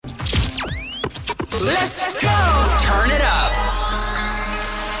Let's go! Turn it up.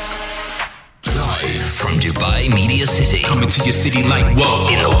 Live from Dubai Media City. Coming to your city like whoa.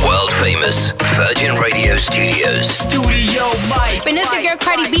 In the world famous Virgin Radio Studios. Studio Mike. Vanessa Girl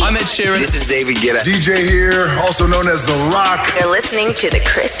Cardi B. I'm Ed Sheeran. This is David Guetta. DJ here, also known as The Rock. You're listening to The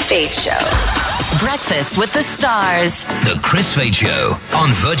Chris Fade Show. Breakfast with the Stars. The Chris Fade Show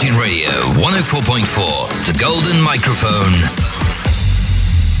on Virgin Radio 104.4. The golden microphone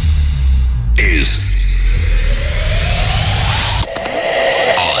is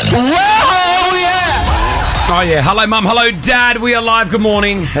on. Oh yeah, hello mum, hello dad, we are live, good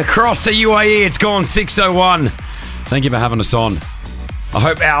morning. Across the UAE, it's gone 6:01. Thank you for having us on. I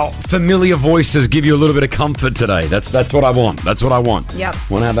hope our familiar voices give you a little bit of comfort today. That's what I want. That's what I want. Yep.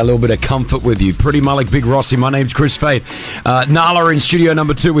 Want to have a little bit of comfort with you. Pretty Malik, Big Rossi. My name's Chris Faith. Nala in studio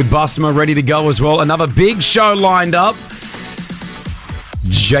number 2 with Basma ready to go as well. Another big show lined up.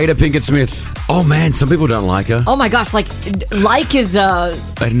 Jada Pinkett Smith. Oh man, some people don't like her. Oh my gosh, like is I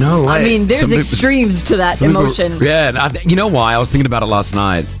know. I mean, there's extremes to that emotion. Yeah, you know why? I was thinking about it last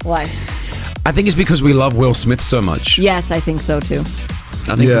night. Why? I think it's because we love Will Smith so much. Yes, I think so too.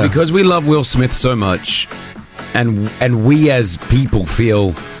 I think because we love Will Smith so much, and we as people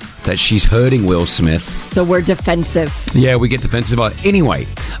feel that she's hurting Will Smith. So we're defensive. Yeah, we get defensive about it. Anyway,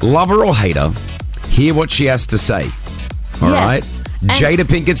 love her or hate her, hear what she has to say. All right? Jada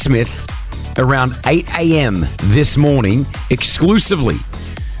Pinkett Smith, around 8 a.m. this morning, exclusively.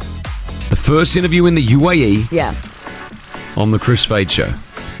 The first interview in the UAE. Yeah. On the Chris Fade Show.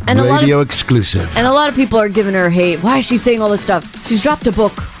 And Radio exclusive. And a lot of people are giving her hate. Why is she saying all this stuff? She's dropped a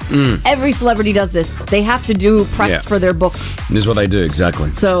book. Every celebrity does this. They have to do press for their book. This is what they do,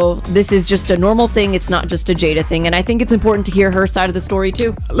 exactly. So this is just a normal thing. It's not just a Jada thing. And I think it's important to hear her side of the story,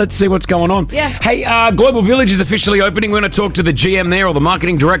 too. Let's see what's going on. Yeah. Hey, Global Village is officially opening. We're going to talk to the GM there or the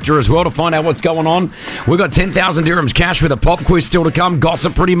marketing director as well to find out what's going on. We've got 10,000 dirhams cash with a pop quiz still to come.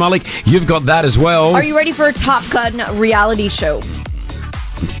 Gossip, Pretty Malik. You've got that as well. Are you ready for a Top Gun reality show?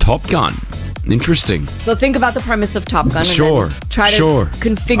 Top Gun. Interesting. So think about the premise of Top Gun. Sure. And then try to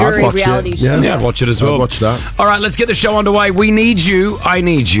configure a reality show. Yeah, I'd watch it as well. I'd watch that. All right, let's get the show underway. We need you. I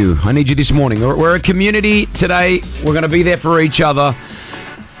need you. I need you this morning. We're a community today. We're going to be there for each other.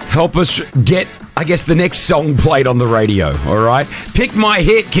 Help us get, I guess, the next song played on the radio. All right? Pick my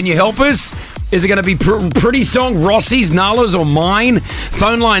hit. Can you help us? Is it going to be Pretty Song, Rossi's, Nala's, or mine?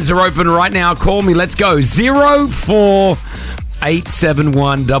 Phone lines are open right now. Call me. Let's go.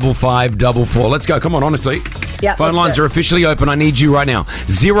 04-871-5544. Let's go. Come on, honestly. Yeah, phone lines are officially open. I need you right now.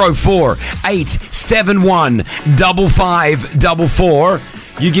 04-871-5544.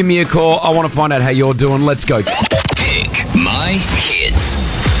 You give me a call. I want to find out how you're doing. Let's go. Pick my hits.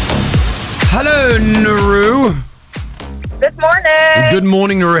 Hello, Naru. Good morning. Good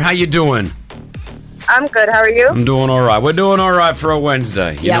morning, Naru. How you doing? I'm good. How are you? I'm doing all right. We're doing all right for a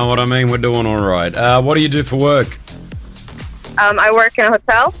Wednesday. You know what I mean? We're doing all right. What do you do for work? I work in a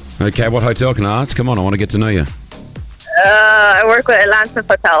hotel. Okay, what hotel can I ask? Come on, I want to get to know you. I work with Atlantis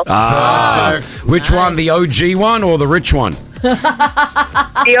Hotel. Perfect. Which one, the OG one or the rich one?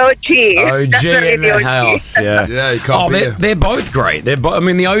 The OG. OG in the house, yeah. Yeah, you can't they're both great. I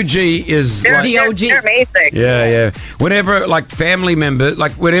mean, the OG is... They're amazing. Yeah. Whenever, like, family members,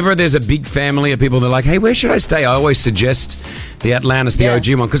 like, whenever there's a big family of people, they're like, hey, where should I stay? I always suggest the Atlantis, the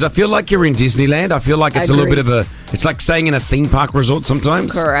OG one, because I feel like you're in Disneyland. I feel like it's a little bit of a... It's like staying in a theme park resort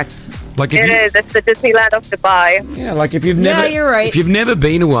sometimes. Correct. Like it is. It's the Disneyland of Dubai. Yeah, like if you've never... Yeah, you're right. If you've never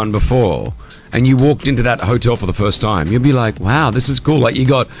been to one before... and you walked into that hotel for the first time, you'd be like, wow, this is cool. Like, you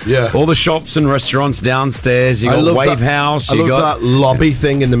got all the shops and restaurants downstairs. You got Wave House. I love that lobby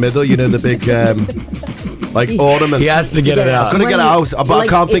thing in the middle, you know, the big, like, ornaments. He has to get it out. I've got to get it out, but I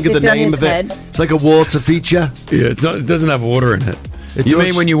can't think of the name of it. It's like a water feature. Yeah, it doesn't have water in it. You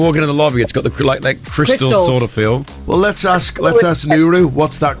mean when you walk into the lobby, it's got the like that crystal sort of feel? Well, let's ask Nuru,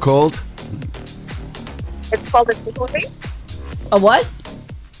 what's that called? It's called a chihuli. A what?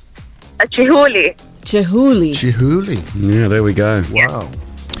 A chihuli. Chihuli. Yeah, there we go. Wow.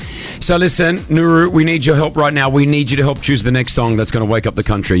 So listen, Nuru, we need your help right now. We need you to help choose the next song that's going to wake up the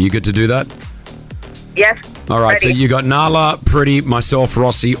country. You good to do that? Yes. All right, ready. So you got Nala, Pretty, myself,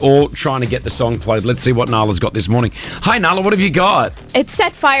 Rossi, all trying to get the song played. Let's see what Nala's got this morning. Hi, Nala, what have you got? It's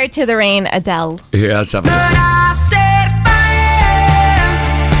Set Fire to the Rain, Adele. Yeah, let's have a listen.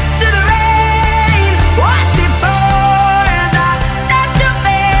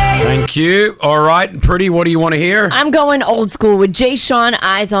 Thank you. All right, Pretty, what do you want to hear? I'm going old school with Jay Sean,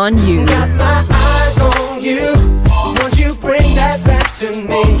 Eyes on You. Got my eyes on you. Won't you bring that back to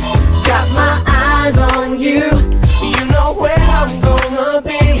me? Got my eyes on you. You know where I'm gonna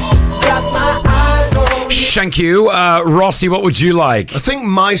be. Got my eyes Thank you. Rossi, what would you like? I think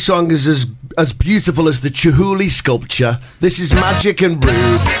my song is as beautiful as the Chihuly sculpture. This is Magic and Rude.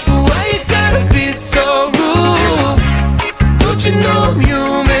 Why you gotta be so rude? Don't you know I'm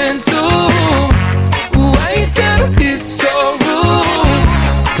human too? Why you gotta be so rude?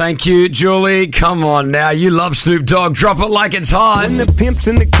 Thank you, Julie. Come on now. You love Snoop Dogg. Drop it like it's hot. When the pimp's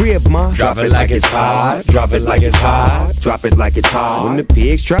in the crib, ma, drop it like it's hot. Drop it like it's hot. Drop it like it's hot. When the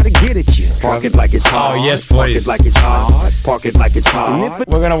pigs try to get at you, park it like it's hot. Oh, yes, please. Park it like it's hot. Park it like it's hot.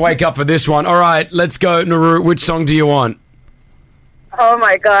 We're going to wake up for this one. All right, let's go, Naru. Which song do you want? Oh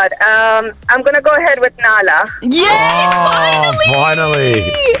my God. I'm gonna go ahead with Nala. Oh, finally.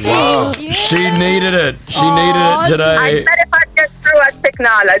 Wow. She needed it. She needed it I today. said if I get through, I'd pick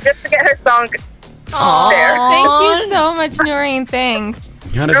Nala just to get her song there. Thank you so much, Noreen. Thanks.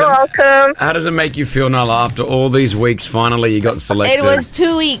 How You're welcome. How does it make you feel, Nala, after all these weeks, finally you got selected? It was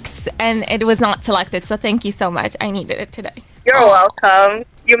 2 weeks and it was not selected, so thank you so much. I needed it today. You're welcome.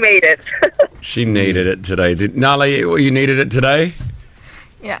 You made it. She needed it today. Nala, you needed it today?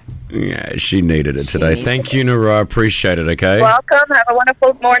 Yeah. Yeah, she needed it today. Thank you, Nara. I appreciate it, okay? Welcome. Have a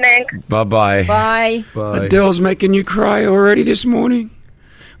wonderful morning. Bye-bye. Bye. Adele's making you cry already this morning.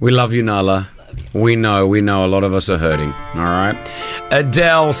 We love you, Nala. We know. A lot of us are hurting. All right.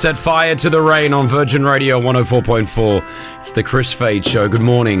 Adele set fire to the rain on Virgin Radio 104.4. It's the Chris Fade Show. Good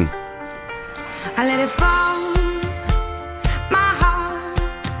morning. I let it fall, my heart,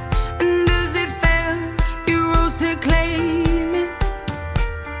 and as it fell, you rose to claim it.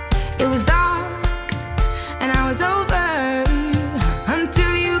 It was dark, and I was over,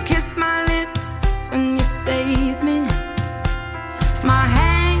 until you kissed my lips, and you saved me. My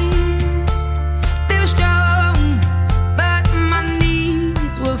hands, they were strong, but my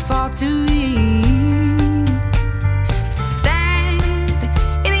knees were far too weak to stand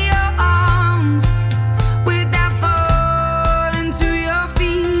in your arms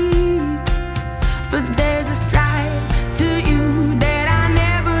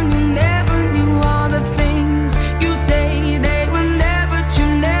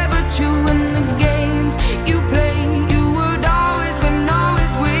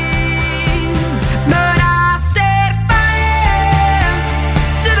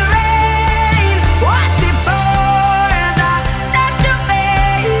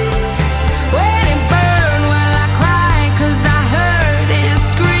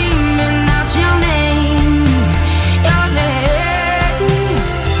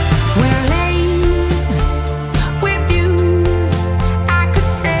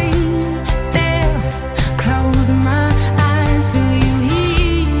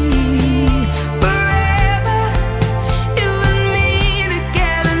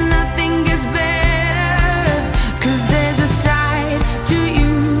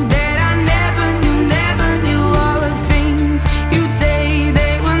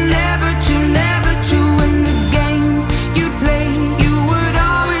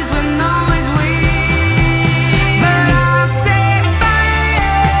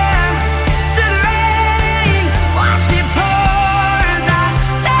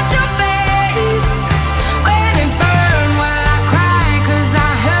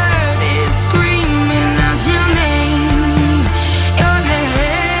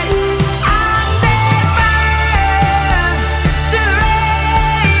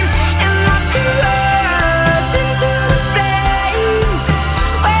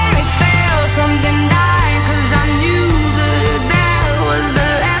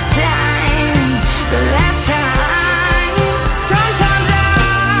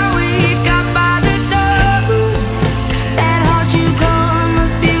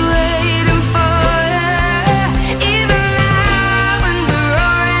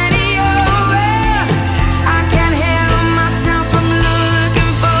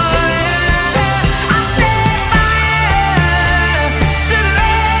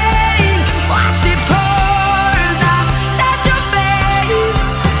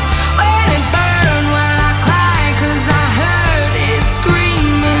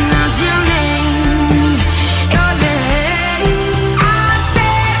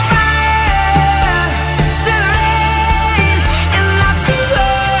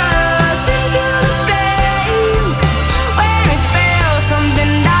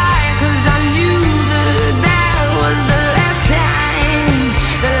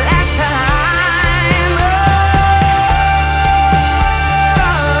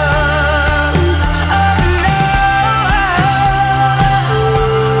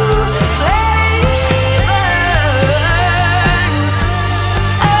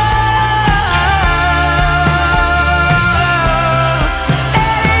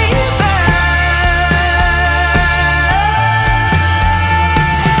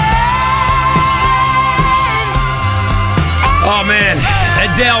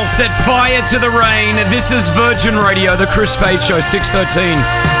Adele set fire to the rain. This is Virgin Radio, the Chris Fade Show, 6:13.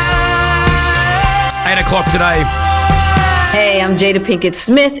 8 o'clock today. Hey, I'm Jada Pinkett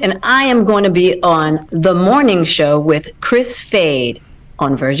Smith, and I am going to be on The Morning Show with Chris Fade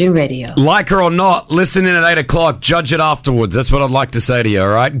on Virgin Radio. Like her or not, listen in at 8 o'clock. Judge it afterwards. That's what I'd like to say to you, all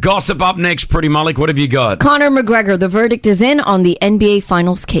right? Gossip up next, Pretty Malik. What have you got? Conor McGregor, the verdict is in on the NBA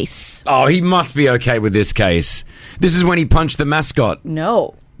Finals case. Oh, he must be okay with this case. This is when he punched the mascot.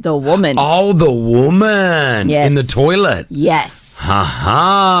 No, the woman. Oh, the woman. Yes. In the toilet. Yes.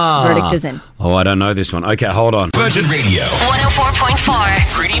 Ha-ha. Verdict is in. Oh, I don't know this one. Okay, hold on. Virgin Radio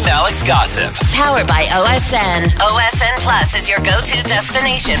 104.4. Pretty Malik's Gossip. Powered by OSN. OSN Plus is your go-to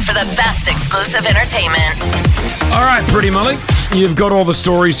destination for the best exclusive entertainment. All right, Pretty Malik. You've got all the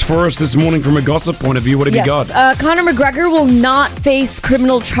stories for us this morning from a gossip point of view. What have you got? Conor McGregor will not face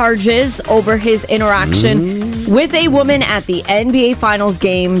criminal charges over his interaction with a woman at the NBA Finals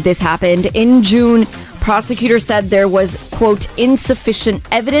game. This happened in June. Prosecutors said there was, quote, insufficient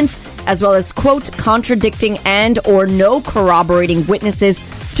evidence, as well as, quote, contradicting and or no corroborating witnesses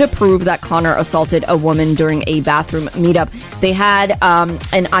to prove that Conor assaulted a woman during a bathroom meetup. They had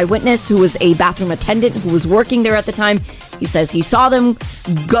an eyewitness who was a bathroom attendant who was working there at the time. He says he saw them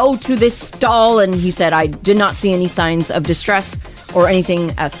go to this stall, and he said, I did not see any signs of distress or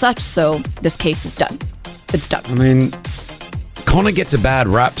anything as such, so this case is done. It's done. I mean, Conor gets a bad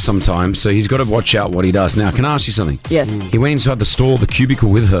rap sometimes, so he's got to watch out what he does. Now, can I ask you something? Yes. He went inside the stall, the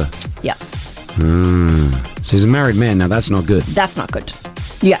cubicle with her. Yeah. So he's a married man. Now, that's not good. That's not good.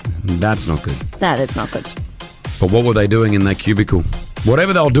 Yeah. That's not good. That is not good. But what were they doing in that cubicle?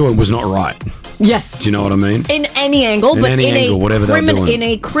 Whatever they were doing was not right. Yes. Do you know what I mean? In any angle, but any in angle, whatever they're doing. in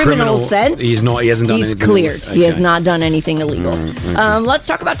a criminal sense, he hasn't done anything. He's cleared. Okay. He has not done anything illegal. Okay. Let's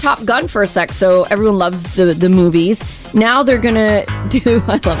talk about Top Gun for a sec. So everyone loves the movies. Now they're gonna do.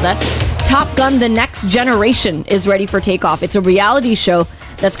 I love that. Top Gun: The Next Generation is ready for takeoff. It's a reality show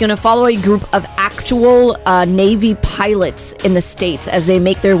that's going to follow a group of actual Navy pilots in the States as they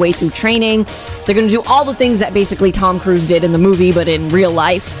make their way through training. They're going to do all the things that basically Tom Cruise did in the movie, but in real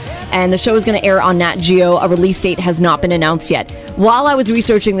life. And the show is going to air on Nat Geo. A release date has not been announced yet. While I was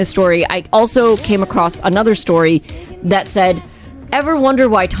researching this story, I also came across another story that said, ever wonder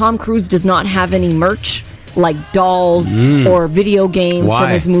why Tom Cruise does not have any merch, like dolls or video games from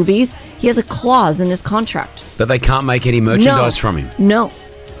his movies? He has a clause in his contract that they can't make any merchandise from him. No.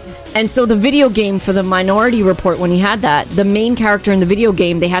 And so the video game for the Minority Report, when he had that, the main character in the video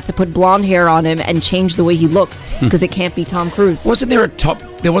game, they had to put blonde hair on him and change the way he looks because it can't be Tom Cruise.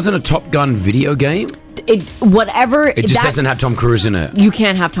 There wasn't a Top Gun video game? It just doesn't have Tom Cruise in it. You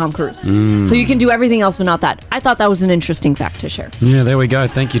can't have Tom Cruise. So you can do everything else but not that. I thought that was an interesting fact to share. Yeah, there we go.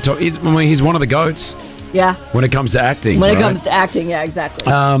 Thank you, Tom. He's one of the GOATs. Yeah. When it comes to acting. When it comes to acting, yeah, exactly.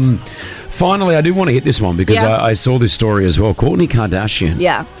 Finally, I do want to hit this one because I saw this story as well. Kourtney Kardashian.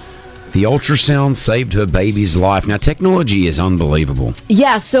 Yeah. The ultrasound saved her baby's life. Now, technology is unbelievable.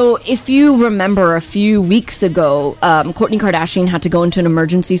 Yeah, so if you remember a few weeks ago, Kourtney Kardashian had to go into an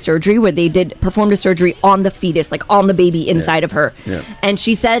emergency surgery where they performed a surgery on the fetus, like on the baby inside of her. Yeah. And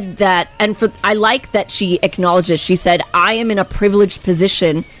she said that, I like that she acknowledged it. She said, I am in a privileged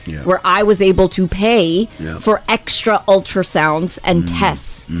position where I was able to pay for extra ultrasounds and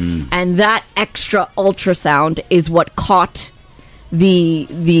tests. And that extra ultrasound is what caught the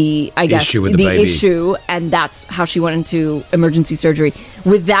issue with the baby. Issue, and that's how she went into emergency surgery.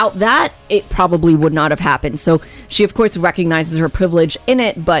 Without that, it probably would not have happened. So she, of course, recognizes her privilege in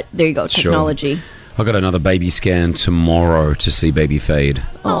it, but there you go, technology. Sure. I got another baby scan tomorrow to see baby fade.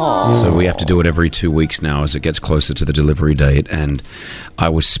 Aww. So we have to do it every 2 weeks now as it gets closer to the delivery date. And I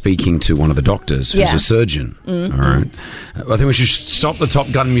was speaking to one of the doctors who's a surgeon. All right. I think we should stop the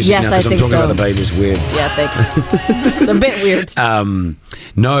Top Gun music now because I'm talking about the baby. It's weird. Yeah, thanks. It's a bit weird.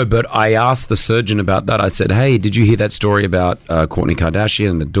 No, but I asked the surgeon about that. I said, hey, did you hear that story about Kourtney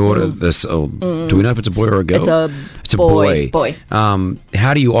Kardashian and the daughter? Do we know if it's a boy or a girl? It's a boy.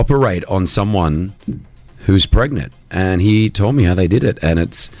 How do you operate on someone who's pregnant? And he told me how they did it. And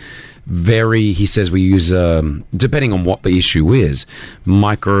it's he says we use, depending on what the issue is,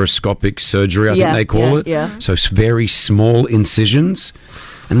 microscopic surgery, I think they call it. Yeah. So it's very small incisions.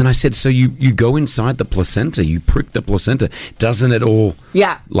 And then I said, so you go inside the placenta, you prick the placenta. Doesn't it all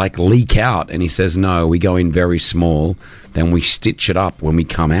leak out? And he says, no, we go in very small. Then we stitch it up when we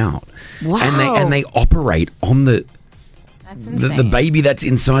come out. Wow. And they operate on the baby that's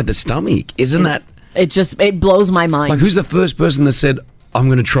inside the stomach. Isn't that... It blows my mind. Like, who's the first person that said, I'm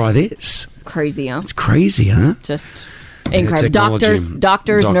going to try this? Crazy, huh? It's crazy, huh? Just incredible.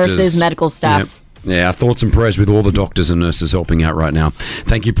 Doctors, nurses, medical staff. Yeah, our thoughts and prayers with all the doctors and nurses helping out right now.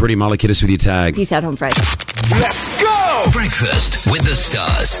 Thank you, Pretty Molly. Hit us with your tag. Peace out, home friends. Let's go! Breakfast with the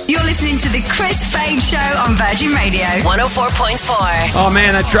stars. You're listening to the Chris Fade Show on Virgin Radio 104.4. Oh,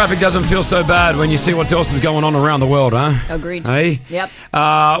 man, that traffic doesn't feel so bad when you see what else is going on around the world, huh? Agreed. Hey? Yep.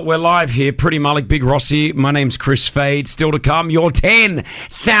 We're live here. Pretty Malik, Big Rossi. My name's Chris Fade. Still to come, your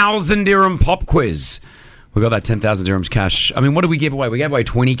 10,000 dirham pop quiz. We got that 10,000 dirhams cash. I mean, what did we give away? We gave away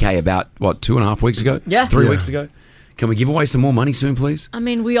 20K about, 2.5 weeks ago? Yeah. 3 weeks ago? Can we give away some more money soon, please? I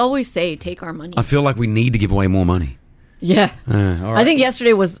mean, we always say take our money. I feel like we need to give away more money. Yeah. All right. I think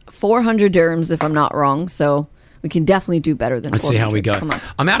yesterday was 400 dirhams, if I'm not wrong. So we can definitely do better than Let's see how we go. Come on.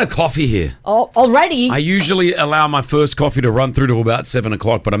 I'm out of coffee here. Oh, already? I usually allow my first coffee to run through to about 7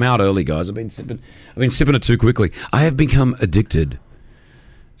 o'clock, but I'm out early, guys. I've been sipping it too quickly. I have become addicted,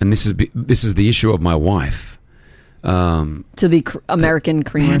 and this is the issue of my wife. To the American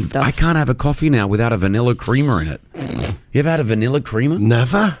creamer stuff. I can't have a coffee now without a vanilla creamer in it. You ever had a vanilla creamer?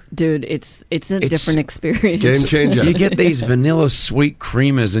 Never. Dude, it's a different experience. Game changer. You get these vanilla sweet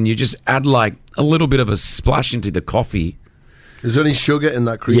creamers and you just add like a little bit of a splash into the coffee. Is there any sugar in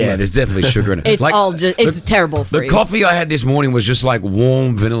that creamer? Yeah, there's definitely sugar in it. It's like, all just, it's terrible for the you. coffee I had this morning was just like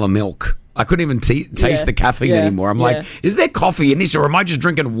warm vanilla milk. I couldn't even taste the caffeine anymore. I'm like, is there coffee in this or am I just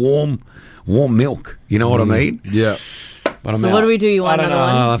drinking warm milk? You know what I mean? Yeah. But So what do we do? You want I don't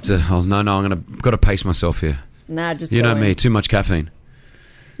another know. one? I'll have to. I'm got to pace myself here. Nah, just You go know in. me, too much caffeine.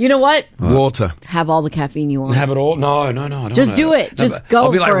 You know what? Water. Have all the caffeine you want. Have it all? No, I don't Just wanna- do it. No, Just but go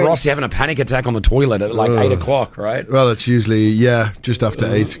I'll be like for it. Rossi having a panic attack on the toilet at like 8 o'clock, right? Well, it's usually, just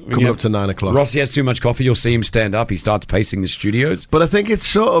after 8, coming up to 9 o'clock. Rossi has too much coffee, you'll see him stand up. He starts pacing the studios. But I think it's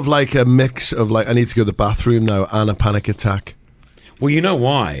sort of like a mix of like, I need to go to the bathroom now and a panic attack. Well, you know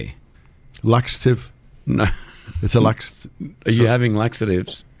why? Laxative. No. It's a laxative. Are you having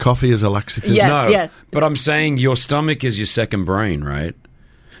laxatives? Coffee is a laxative. Yes, No, yes. but I'm saying your stomach is your second brain, right?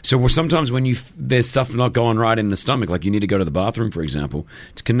 So sometimes when there's stuff not going right in the stomach, like you need to go to the bathroom, for example,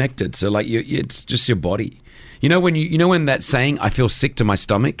 it's connected. So like it's just your body. You know when that saying, "I feel sick to my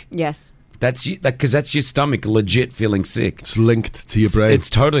stomach." Yes. Because that's your stomach legit feeling sick. It's linked to your brain. It's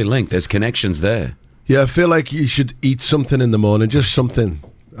totally linked. There's connections there. Yeah, I feel like you should eat something in the morning, just something,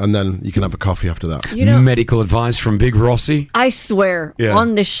 and then you can have a coffee after that. You know, Medical advice from Big Rossi. I swear Yeah.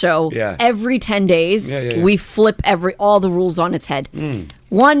 on this show, Yeah. every 10 days, Yeah. we flip all the rules on its head.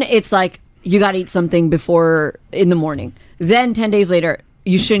 One, it's like you got to eat something before in the morning. Then 10 days later,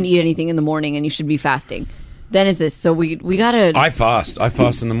 you shouldn't eat anything in the morning and you should be fasting. Then it's this. So we got to... I fast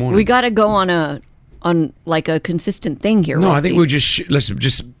in the morning. We got to go on like a consistent thing here, No, Rossi. I think we'll let's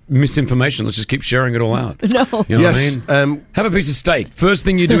just misinformation. Let's just keep sharing it all out. No. You know Yes, what I mean? Have a piece of steak. First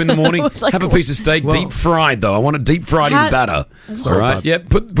thing you do in the morning, Like have a piece of steak, Well- deep fried though. I want it deep fried How- in batter. All right? bad. Yeah,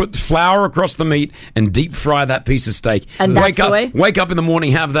 put flour across the meat and deep fry that piece of steak. And that's the way? Wake up in the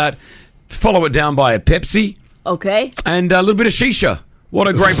morning, have that, follow it down by a Pepsi Okay. and a little bit of shisha. What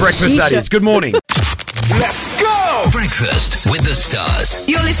a great breakfast that Shisha. is. Good morning. Let's go! Breakfast with the stars.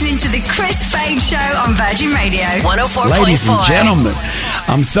 You're listening to the Chris Fade Show on Virgin Radio 104.4. Ladies and gentlemen,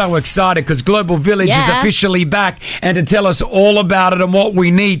 I'm so excited because Global Village is Yeah. officially back, and to tell us all about it and what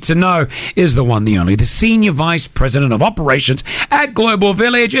we need to know is the one, the only, the Senior Vice President of Operations at Global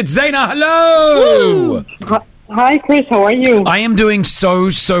Village. It's Zaina. Hello! Hi, Chris. How are you? I am doing so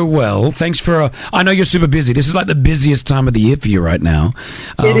well. Thanks for... I know you're super busy. This is like the busiest time of the year for you right now.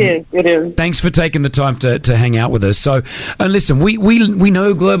 It is. Thanks for taking the time to hang out with us. So, listen, we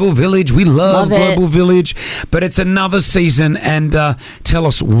know Global Village. We love Love it. Global Village, but it's another season. And tell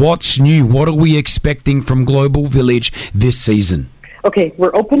us what's new. What are we expecting from Global Village this season? Okay,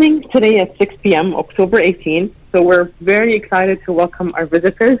 we're opening today at 6 p.m., October 18th. So we're very excited to welcome our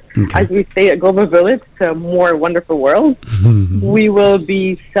visitors, as we say at Global Village, to a more wonderful world. We will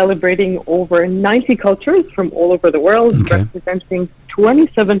be celebrating over 90 cultures from all over the world, representing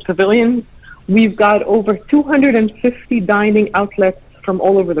 27 pavilions. We've got over 250 dining outlets from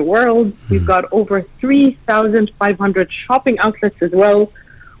all over the world. We've got over 3,500 shopping outlets as well.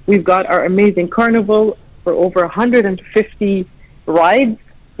 We've got our amazing carnival for over 150 rides.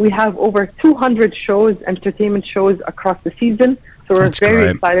 We have over 200 shows, entertainment shows across the season. So we're That's very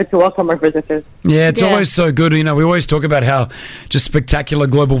great. excited to welcome our visitors. Yeah, it's Yeah. always so good. You know, we always talk about how just spectacular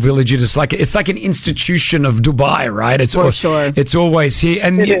Global Village is. It's like an institution of Dubai, right? It's For sure. It's always here.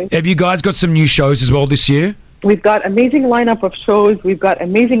 And It is. have you guys got some new shows as well this year? We've got amazing lineup of shows. We've got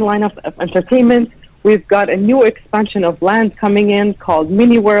amazing lineup of entertainment. We've got a new expansion of land coming in called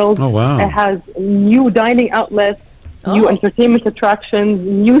Mini World. Oh, wow. It has new dining outlets, new entertainment attractions,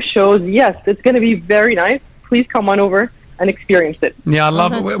 new shows. Yes, it's going to be very nice. Please come on over and experience it. Yeah, I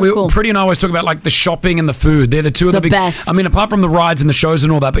love it. Pretty and I always talk about like the shopping and the food. They're the two of the big best. I mean, apart from the rides and the shows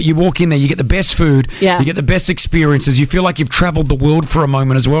and all that, but you walk in there, you get the best food, you get the best experiences. You feel like you've traveled the world for a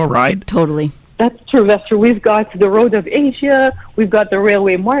moment as well, right? Totally. That's true. We've got the Road of Asia, we've got the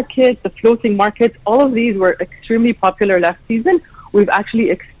Railway Market, the floating markets. All of these were extremely popular last season. We've actually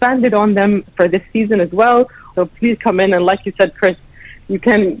expanded on them for this season as well. So please come in, and like you said, Chris, you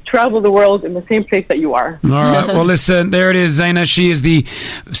can travel the world in the same place that you are. All right. Well, listen, there it is, Zaina. She is the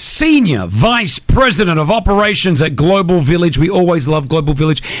Senior Vice President of Operations at Global Village. We always love Global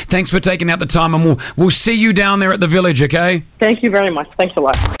Village. Thanks for taking out the time, and we'll see you down there at the Village, okay? Thank you very much. Thanks a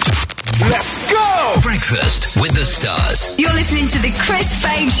lot. Let's go! Breakfast with the Stars. You're listening to the Chris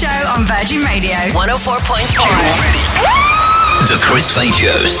Fade Show on Virgin Radio 104.4. The Chris Fade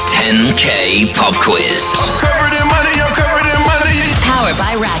Show's 10K Pop Quiz. I'm covered in money. Powered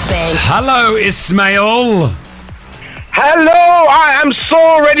by RackBank. Hello, Ismail. Hello, I am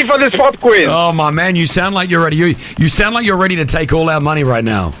so ready for this pop quiz. Oh, my man, you sound like you're ready. You sound like you're ready to take all our money right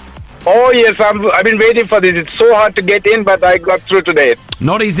now. Oh, yes, I've been waiting for this. It's so hard to get in, but I got through today.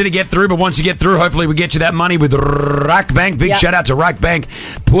 Not easy to get through, but once you get through, hopefully we get you that money with RackBank. Big shout out to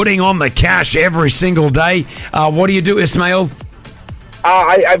RackBank, putting on the cash every single day. What do you do, Ismail?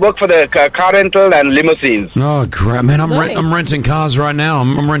 I work for the car rental and limousines. Oh, crap, man, I'm renting cars right now.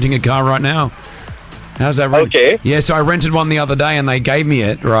 I'm renting a car right now. How's that rent? Okay. Yeah, so I rented one the other day and they gave me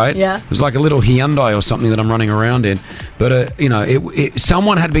it, right? Yeah. It was like a little Hyundai or something that I'm running around in. But,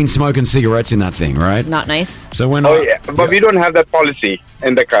 someone had been smoking cigarettes in that thing, right? Not nice. So when but we don't have that policy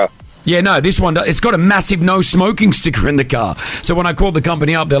in the car. Yeah, no, this one, it's got a massive no smoking sticker in the car. So when I called the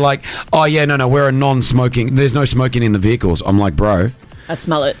company up, they're like, oh, yeah, no, we're a non-smoking. There's no smoking in the vehicles. I'm like, bro. I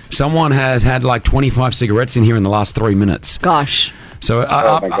smell it. Someone has had like 25 cigarettes in here in the last 3 minutes. Gosh. So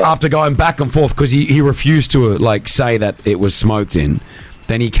after going back and forth, because he refused to say that it was smoked in,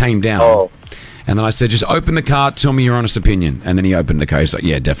 then he came down. Oh. And then I said, just open the car, tell me your honest opinion. And then he opened the car. He's like,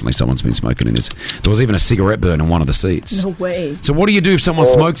 yeah, definitely someone's been smoking in this. There was even a cigarette burn in one of the seats. No way. So what do you do if someone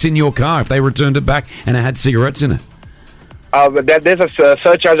smokes in your car, if they returned it back and it had cigarettes in it? There's a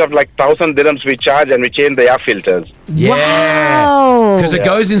surcharge of like 1,000 dirhams we charge, and we change the air filters. Yeah. Because it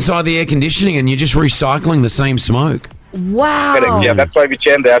goes inside the air conditioning and you're just recycling the same smoke. Wow. Correct. Yeah, that's why we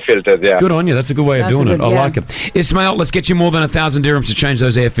change the air filters, yeah. Good on you. That's a good way of doing it. I like it. Ismail, let's get you more than 1,000 dirhams to change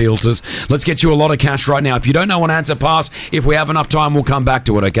those air filters. Let's get you a lot of cash right now. If you don't know an answer, pass. If we have enough time, we'll come back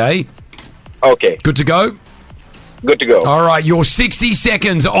to it, okay? Okay. Good to go? Good to go. All right, your 60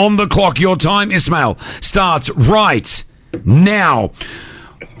 seconds on the clock. Your time, Ismail, starts right now.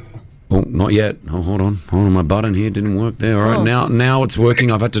 Oh, not yet. Oh, hold on. My button here didn't work there. All right, now it's working.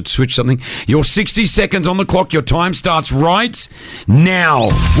 I've had to switch something. Your 60 seconds on the clock. Your time starts right now.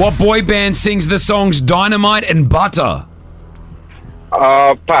 What boy band sings the songs Dynamite and Butter?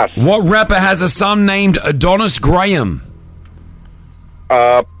 Pass. What rapper has a son named Adonis Graham?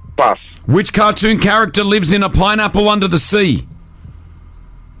 Pass. Which cartoon character lives in a pineapple under the sea?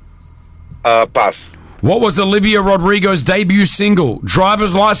 Pass. What was Olivia Rodrigo's debut single?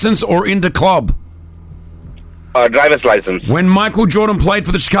 Driver's License or In the Club? Driver's license. When Michael Jordan played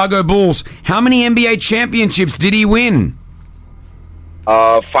for the Chicago Bulls, how many NBA championships did he win?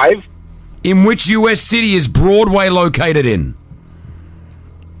 5. In which U.S. city is Broadway located in?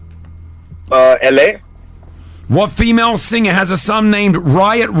 LA. What female singer has a son named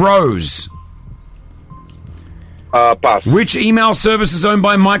Riot Rose? Pass. Which email service is owned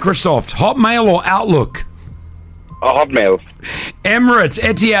by Microsoft? Hotmail or Outlook? Hotmail. Emirates,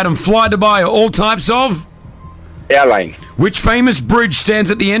 Etihad, and Fly Dubai are all types of? Airline. Which famous bridge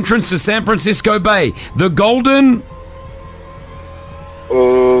stands at the entrance to San Francisco Bay? The Golden...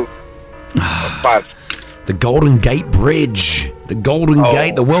 Pass. The Golden Gate Bridge. The Golden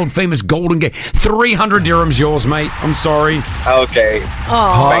Gate, the world famous Golden Gate. 300 dirhams yours, mate. I'm sorry. Okay.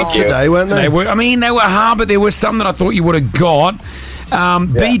 Hard today, weren't they? They were hard, but there was some that I thought you would have got.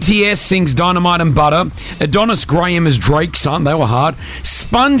 BTS sings Dynamite and Butter. Adonis Graham is Drake's son. They were hard.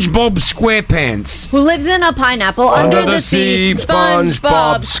 SpongeBob SquarePants. Who lives in a pineapple under the sea?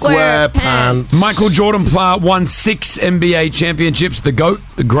 SpongeBob SquarePants. Michael Jordan won 6 NBA championships. The GOAT,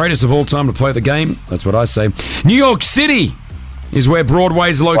 the greatest of all time to play the game. That's what I say. New York City is where Broadway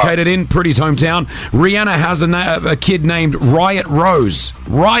is located in. Pretty's hometown. Rihanna has a kid named Riot Rose.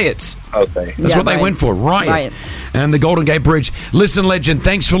 Riot. Okay. That's what they went for. Riot. And the Golden Gate Bridge. Listen, legend,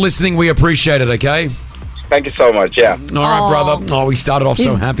 thanks for listening. We appreciate it, okay? Thank you so much, yeah. All right, brother. Oh, we started off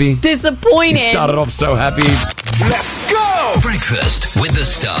so happy. Disappointed. We started off so happy. Let's go! Breakfast with the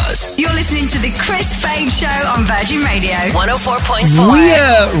Stars. You're listening to the Chris Fade Show on Virgin Radio 104.4.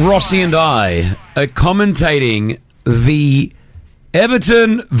 We're, Rossi and I, are commentating the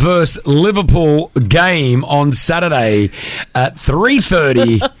Everton versus Liverpool game on Saturday at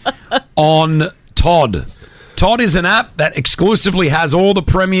 3:30 on Todd. Todd is an app that exclusively has all the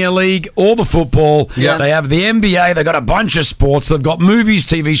Premier League, all the football. Yeah. They have the NBA. They've got a bunch of sports. They've got movies,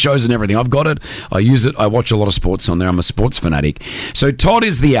 TV shows, and everything. I've got it. I use it. I watch a lot of sports on there. I'm a sports fanatic. So Todd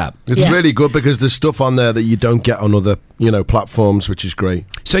is the app. It's really good because there's stuff on there that you don't get on other, platforms, which is great.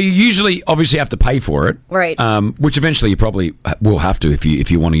 So you usually, obviously, have to pay for it, Right. Which eventually you probably will have to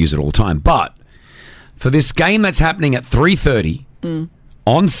if you want to use it all the time. But for this game that's happening at 3:30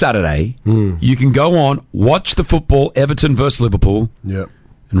 on Saturday, you can go on, watch the football, Everton versus Liverpool. Yeah.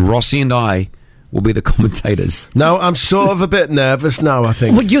 And Rossi and I will be the commentators. Now, I'm sort of a bit nervous now, I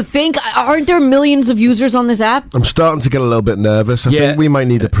think. Would you think? Aren't there millions of users on this app? I'm starting to get a little bit nervous. I think we might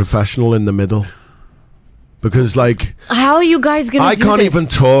need a professional in the middle. Because, how are you guys going to do I can't this? even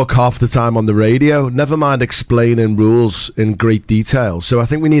talk half the time on the radio, never mind explaining rules in great detail. So I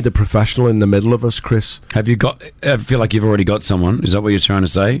think we need a professional in the middle of us, Chris. I feel like you've already got someone. Is that what you're trying to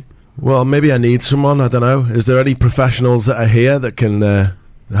say? Well, maybe I need someone. I don't know. Is there any professionals that are here that can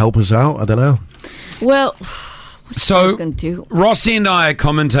help us out? I don't know. Well, so gonna do? Rossi and I are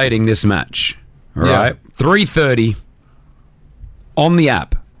commentating this match. All right, 3:30 on the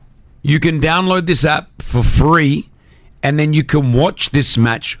app. You can download this app for free, and then you can watch this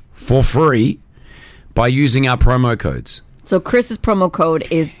match for free by using our promo codes. So Chris's promo code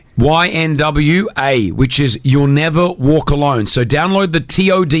is YNWA, which is You'll Never Walk Alone. So download the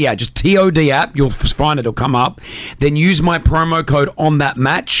TOD app, just TOD app. You'll find it'll come up. Then use my promo code on that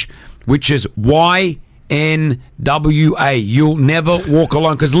match, which is YNWA. You'll never walk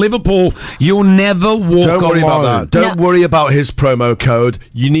alone. Because Liverpool, you'll never walk alone. Don't worry about that. Don't worry about his promo code.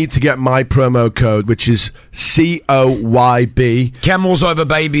 You need to get my promo code, which is COYB. Camels over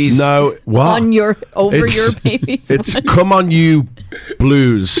babies. No, what? your babies. It's Come On You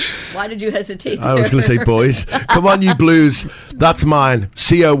Blues. Why did you hesitate there? I was going to say boys. Come On You Blues. That's mine.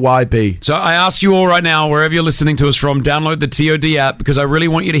 COYB. So I ask you all right now, wherever you're listening to us from, download the TOD app because I really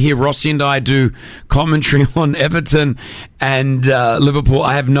want you to hear Rossi and I do commentary on Everton and Liverpool.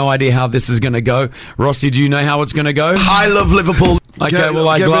 I have no idea how this is going to go. Rossi, do you know how it's going to go? I love Liverpool. Okay, well,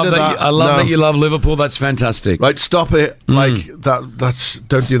 I love that. I love that you love Liverpool. That's fantastic. Right, stop it. That's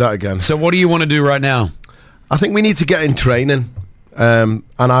don't do that again. So what do you want to do right now? I think we need to get in training. And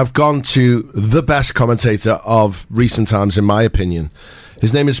I've gone to the best commentator of recent times, in my opinion.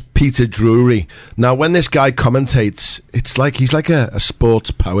 His name is Peter Drury. Now, when this guy commentates, it's like he's like a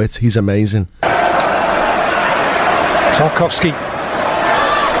sports poet. He's amazing. Tarkovsky.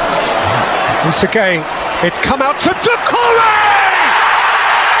 Once again, it's come out to Doucouré!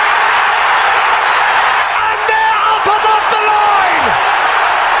 And they're up above the line!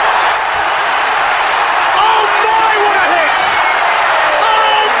 Oh my, what a hit!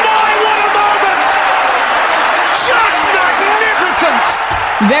 Oh my, what a moment! Just magnificent!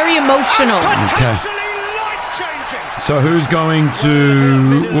 Very emotional. Okay. So who's going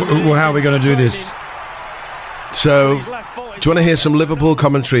to... How are we going to do this? So, do you want to hear some Liverpool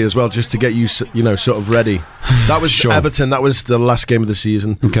commentary as well, just to get you, sort of ready? That was Everton. That was the last game of the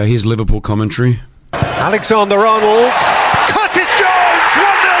season. Okay, here's Liverpool commentary. Alexander-Arnold, Curtis Jones,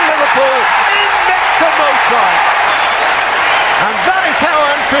 1-0 Liverpool, in next to no time. And that is how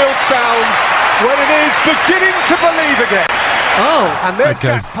Anfield sounds when it is beginning to believe again. Oh. And there's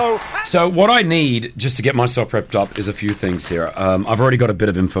Okay. Gakpo. So what I need, just to get myself prepped up, is a few things here. I've already got a bit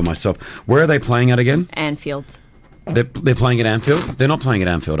of info myself. Where are they playing at again? Anfield. They're playing at Anfield? They're not playing at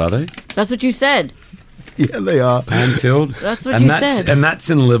Anfield, are they? That's what you said. Yeah, they are. Anfield? That's what you said. And that's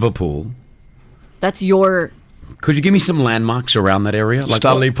in Liverpool. That's your... Could you give me some landmarks around that area?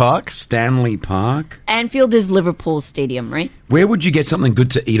 Stanley Park? Stanley Park. Anfield is Liverpool's stadium, right? Where would you get something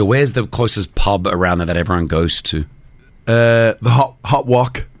good to eat? Or where's the closest pub around there that everyone goes to? The Hot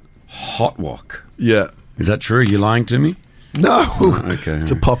Walk. Hot Walk? Yeah. Is that true? Are you lying to me? No. Oh, okay.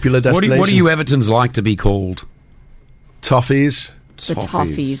 It's a popular destination. What do you Evertons like to be called? Toffees. The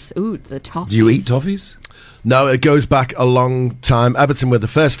toffees. Ooh, the toffees. Do you eat toffees? No, it goes back a long time. Everton were the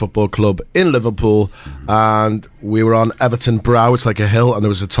first football club in Liverpool, and we were on Everton Brow. It's like a hill, and there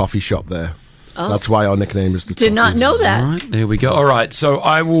was a toffee shop there. Oh. That's why our nickname is the Did not know that. All right, there we go. All right, so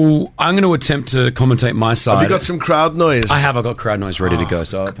I'm going to attempt to commentate my side. Have you got some crowd noise? I have. I've got crowd noise ready to go.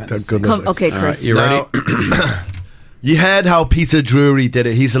 So thank goodness. Okay, All Chris. right, you ready? You heard how Peter Drury did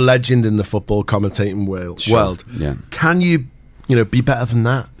it. He's a legend in the football commentating world. Yeah. Can you be better than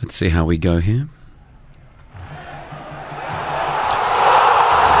that? Let's see how we go here.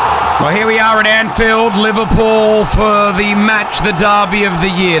 Well, here we are at Anfield, Liverpool, for the match, the derby of the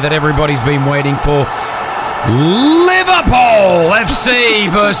year that everybody's been waiting for. Liverpool FC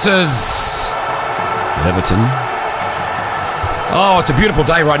versus Everton. Oh, it's a beautiful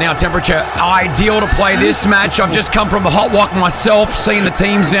day right now. Temperature ideal to play this match. I've just come from the hot walk myself, seeing the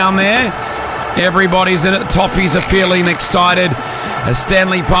teams down there. Everybody's in it. The Toffees are feeling excited.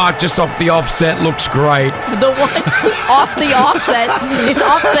 Stanley Park just off the offset looks great. The what? Off the offset? It's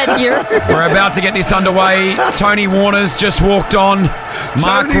offset here. We're about to get this underway. Tony Warner's just walked on.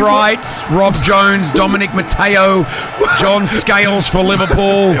 Mark Wright, Rob Jones, Dominic Matteo, John Scales for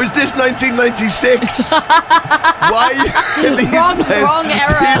Liverpool. Was this 1996? Why? Wrong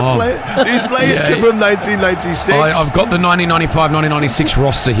era. These players are from 1996. I've got the 1995-1996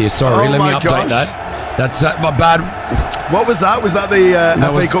 roster here. Sorry, let me update that. That's my bad. What was that? Was that the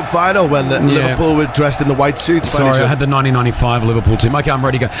FA Cup final when Liverpool were dressed in the white suits? Sorry, I had the 1995 Liverpool team. Okay, I'm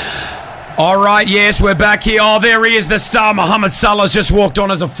ready to go. All right, yes, we're back here. Oh, there he is, the star. Mohamed Salah's just walked on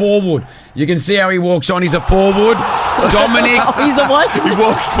as a forward. You can see how he walks on. He's a forward. Dominic. He's a what? He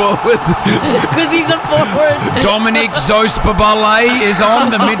walks forward. Because he's a forward. Dominic Zosbabale is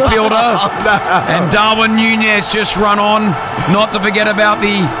on, the midfielder. And Darwin Nunez just run on. Not to forget about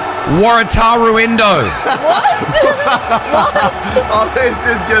the Warataru Endo. What? Oh, this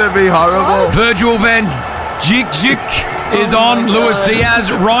is going to be horrible. Virgil van Dijk is on. Luis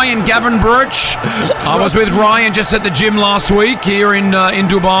Diaz, Ryan Gavin Birch. I was with Ryan just at the gym last week here in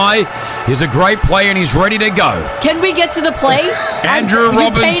Dubai. He's a great player and he's ready to go. Can we get to the play? Andrew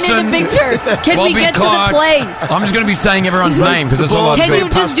Robinson. Painted the picture. Can Bobby we get Clark. to the play? I'm just going to be saying everyone's name because that's all I've Can you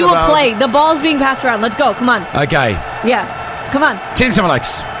just do a play? The ball's being passed around. Let's go. Come on. Okay. Yeah. Come on. Tim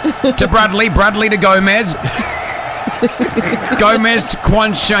Alex to Bradley. Bradley to Gomez. Gomez to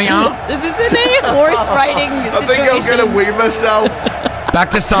Kwanchayan. This isn't a horse riding I think I'm going to wee myself.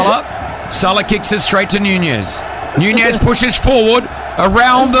 Back to Salah. Salah kicks it straight to Nunez. Nunez pushes forward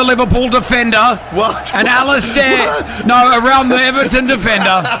around the Liverpool defender. What? And Alistair. No, around the Everton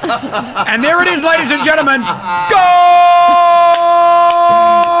defender. And there it is, ladies and gentlemen. Goal!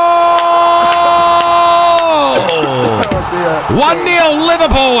 1-0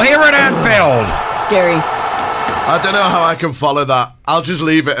 Liverpool here at Anfield. Scary. I don't know how I can follow that. I'll just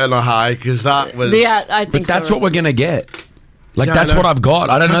leave it in a high because that was. Yeah, I think But that's so. what we're going to get. Like, Yeah, that's I know. what I've got.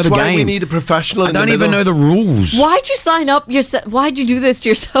 I don't That's know the why game. we need a professional. I don't even know the rules. Why'd you sign up yourself? Why'd you do this to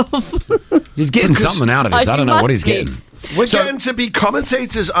yourself? He's getting something out of this. I don't know what he's must be. getting. We're getting to be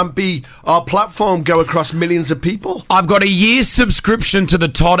commentators and be our platform go across millions of people. I've got a year's subscription to the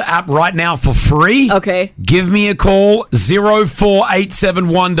Todd app right now for free. Okay. Give me a call,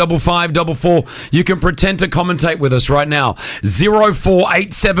 048715544. You can pretend to commentate with us right now.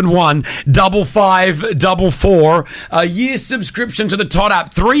 048715544. A year's subscription to the Todd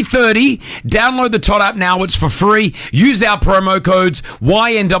app, $3.30. Download the Todd app now. It's for free. Use our promo codes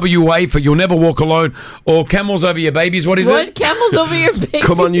YNWA for You'll Never Walk Alone or Camels Over Your Babies. What is it? Camels over your baby.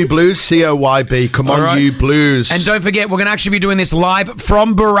 Come on, you blues. COYB. Come on, All right. you blues. And don't forget, we're going to actually be doing this live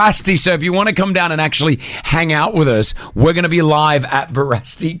from Barasti. So if you want to come down and actually hang out with us, we're going to be live at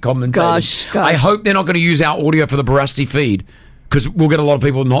Barasti commentating. Gosh. I hope they're not going to use our audio for the Barasti feed because we'll get a lot of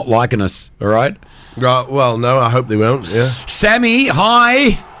people not liking us. All right? Right, well, no, I hope they won't. Yeah. Sammy,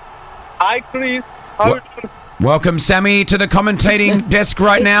 hi. Hi, Chris. Welcome, Sammy, to the commentating desk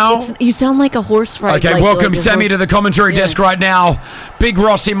right now. You sound like a horse rider. Okay, welcome, Sammy, to the commentary desk right now. Big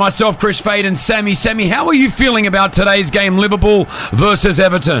Rossi, myself, Chris Fade, and Sammy. Sammy, how are you feeling about today's game, Liverpool versus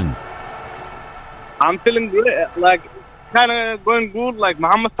Everton? I'm feeling great. Like, kind of going good. Like,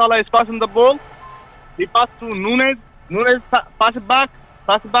 Mohamed Salah is passing the ball. He passed to Nunez. Nunez pass it back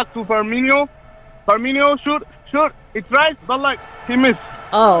to Firmino. Firmino shoot. It tries, but, like, he missed.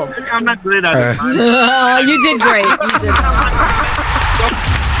 Oh. Maybe I'm not great at it. You did great.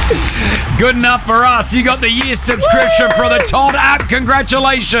 Good enough for us. You got the year's subscription for the Todd app.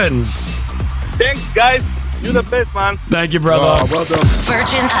 Congratulations. Thanks, guys. You're the best, man. Thank you, brother. Oh, well done.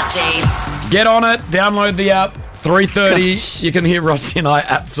 Virgin Update. Get on it. Download the app. 3:30. You can hear Rossi and I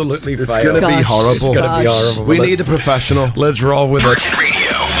absolutely fail. It's going to be horrible. It's going to be horrible. We need a professional. Let's roll with it.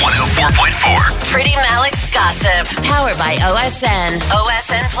 Radio 104.4. Pretty Malik's Gossip. Powered by OSN.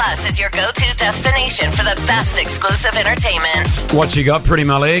 OSN Plus is your go-to destination for the best exclusive entertainment. What you got, Pretty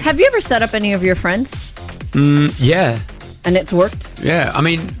Malik? Have you ever set up any of your friends? Yeah. And it's worked? Yeah. I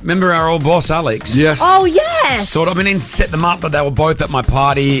mean, remember our old boss, Alex? Yes. Oh, yes. Sort of. I didn't set them up, but they were both at my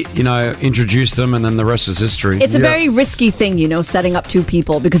party, introduced them, and then the rest is history. It's a very risky thing, setting up two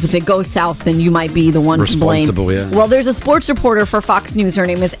people, because if it goes south, then you might be the one to blame. Responsible, yeah. Well, there's a sports reporter for Fox News. Her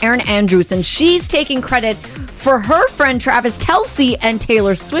name is Erin Andrews, and she's taking credit for her friend Travis Kelce and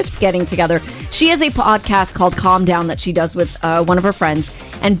Taylor Swift getting together. She has a podcast called Calm Down that she does with one of her friends.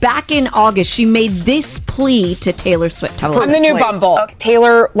 And back in August, she made this plea to Taylor Swift. Tell us. I'm the new Bumble.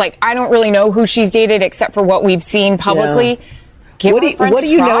 Taylor, I don't really know who she's dated except for what we've seen publicly. Yeah. What do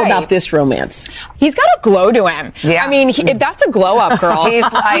you know about this romance? He's got a glow to him. Yeah. I mean, that's a glow up, girl. He's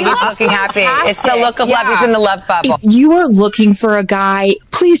looking happy. It's the look of love. He's in the love bubble. If you are looking for a guy,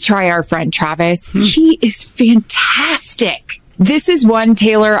 please try our friend Travis. He is fantastic. This is one,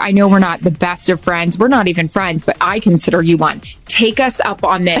 Taylor, I know we're not the best of friends. We're not even friends, but I consider you one. Take us up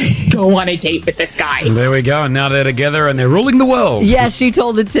on this. Go on a date with this guy. There we go. And now they're together and they're ruling the world. Yeah, she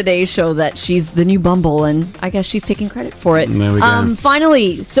told the Today Show that she's the new Bumble, and I guess she's taking credit for it. There we go.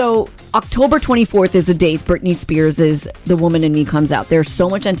 Finally, so October 24th is a date Britney Spears' The Woman in Me comes out. There's so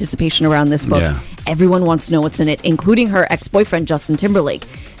much anticipation around this book. Yeah. Everyone wants to know what's in it, including her ex-boyfriend, Justin Timberlake.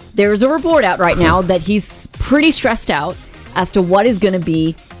 There's a report out right now that he's pretty stressed out as to what is going to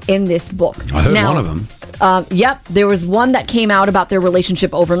be in this book. I heard one of them. Yep, there was one that came out about their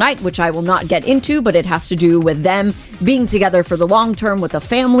relationship overnight, which I will not get into, but it has to do with them being together for the long term with a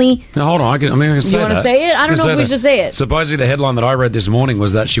family. Now, hold on. I can say that. You want to say it? I don't know if we should say it. Supposedly the headline that I read this morning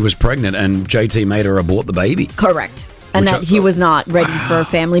was that she was pregnant and JT made her abort the baby. Correct. And that he was not ready for a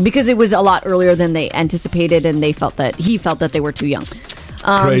family because it was a lot earlier than they anticipated, and he felt that they were too young.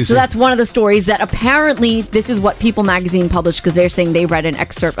 So that's one of the stories that apparently this is what People Magazine published because they're saying they read an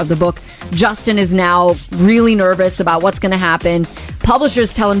excerpt of the book. Justin is now really nervous about what's going to happen.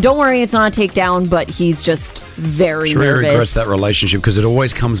 Publishers tell him, don't worry, it's not a takedown, but he's just very nervous. He regrets that relationship because it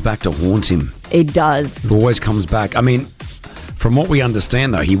always comes back to haunt him. It does. It always comes back. I mean, from what we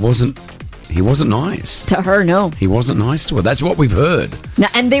understand, though, he wasn't nice. To her, no. He wasn't nice to her. That's what we've heard. Now,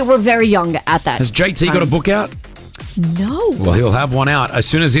 and they were very young at that Has JT time. got a book out? No. Well, he'll have one out. As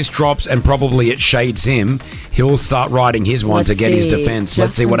soon as this drops and probably it shades him, he'll start writing his one to get his defense.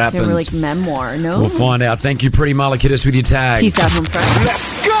 Let's see what happens. Timberlake memoir, no? We'll find out. Thank you, Pretty Malik. Hit us with your tag. Peace out, home friends.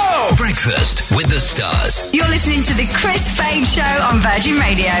 Let's go! Breakfast with the Stars. You're listening to The Chris Fade Show on Virgin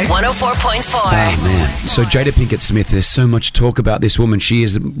Radio 104.4. Oh, man. So Jada Pinkett Smith, there's so much talk about this woman. She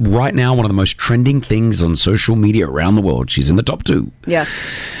is right now one of the most trending things on social media around the world. She's in the top 2. Yeah.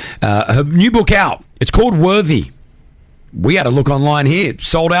 Her new book out. It's called Worthy. We had a look online here.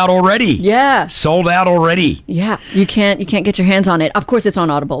 Sold out already. Yeah. Sold out already. Yeah. You can't get your hands on it. Of course, it's on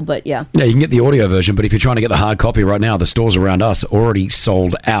Audible, but yeah. Yeah, you can get the audio version, but if you're trying to get the hard copy right now, the stores around us already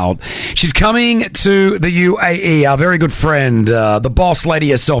sold out. She's coming to the UAE. Our very good friend, the boss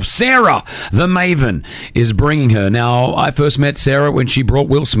lady herself, Sarah, the Maven, is bringing her. Now, I first met Sarah when she brought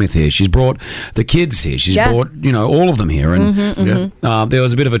Will Smith here. She's brought the kids here. She's brought, all of them here. And there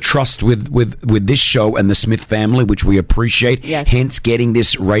was a bit of a trust with this show and the Smith family, which we appreciate. Hence getting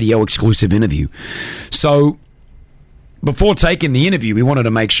this radio exclusive interview. So before taking the interview, we wanted to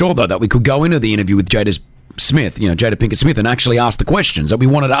make sure though that we could go into the interview with Jada Pinkett Smith, and actually ask the questions that we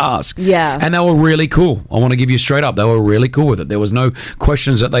wanted to ask. Yeah. And they were really cool. I want to give you straight up. They were really cool with it. There was no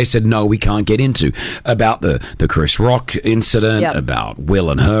questions that they said, no, we can't get into about the Chris Rock incident, about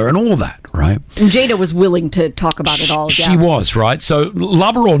Will and her and all that, right? And Jada was willing to talk about it all. She was, right? So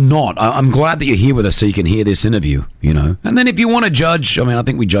love her or not, I'm glad that you're here with us so you can hear this interview, And then if you want to judge, I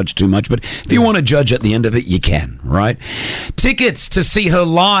think we judge too much, but if you want to judge at the end of it, you can, right? Tickets to see her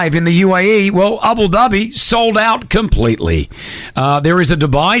live in the UAE, well, Abu Dhabi, sold out completely. There is a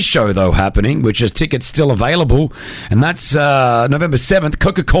Dubai show, though, happening, which is tickets still available, and that's November 7th,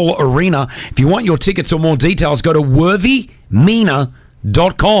 Coca-Cola Arena. If you want your tickets or more details, go to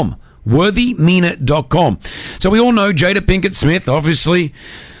worthymena.com. worthymena.com. So we all know Jada Pinkett Smith, obviously.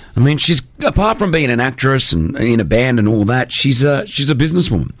 She's, apart from being an actress and in a band and all that, she's a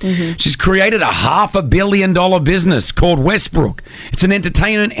businesswoman. Mm-hmm. She's created a $500 million business called Westbrook. It's an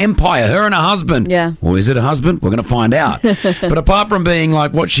entertainment empire, her and her husband. Yeah. Or is it a husband? We're going to find out. But apart from being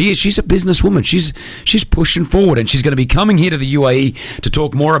like what she is, she's a businesswoman. She's pushing forward, and she's going to be coming here to the UAE to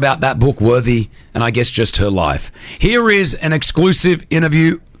talk more about that book, Worthy, and I guess just her life. Here is an exclusive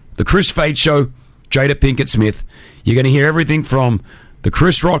interview, The Chris Fade Show, Jada Pinkett Smith. You're going to hear everything from the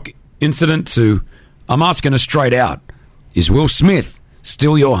Chris Rock incident to, I'm asking her straight out, is Will Smith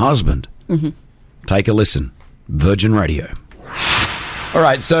still your husband? Mm-hmm. Take a listen. Virgin Radio. All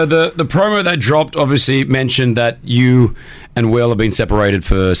right, so the promo that dropped obviously mentioned that you and Will have been separated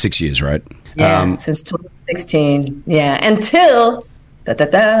for 6 years, right? Yeah, since 2016. Yeah, until the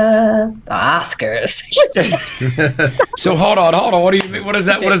Oscars. So hold on. What do you mean? What does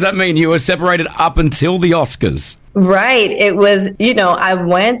that mean? You were separated up until the Oscars. Right. It was, I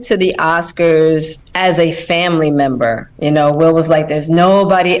went to the Oscars as a family member. Will was like, there's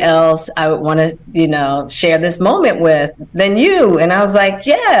nobody else I would want to, share this moment with than you. And I was like,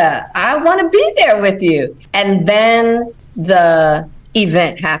 yeah, I want to be there with you. And then the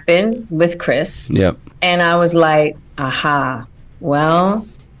event happened with Chris. Yep. And I was like, aha, well,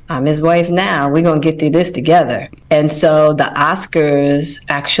 I'm his wife now. We're going to get through this together. And so the Oscars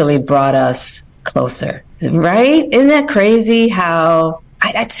actually brought us closer, right? Isn't that crazy how,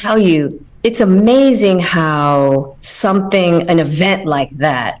 I tell you, it's amazing how an event like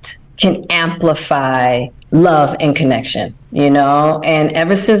that can amplify love and connection, And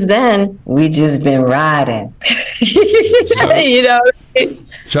ever since then, we just been riding,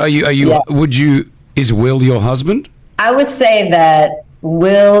 So is Will your husband? I would say that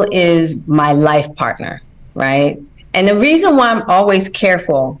Will is my life partner, right? And the reason why I'm always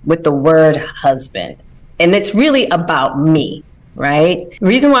careful with the word husband, and it's really about me, right? The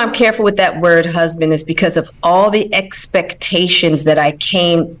reason why I'm careful with that word husband is because of all the expectations that I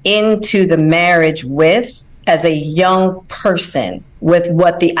came into the marriage with as a young person, with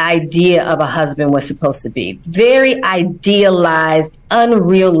what the idea of a husband was supposed to be. Very idealized,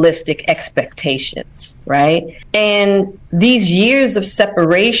 unrealistic expectations, right? And these years of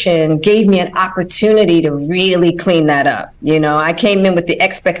separation gave me an opportunity to really clean that up. I came in with the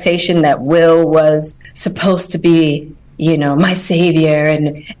expectation that Will was supposed to be, my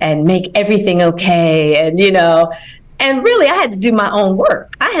savior and make everything okay. And really, I had to do my own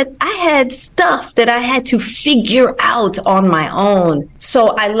work. I had stuff that I had to figure out on my own. So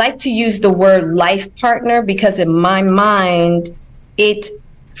I like to use the word life partner because in my mind, it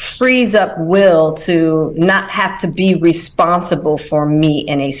frees up Will to not have to be responsible for me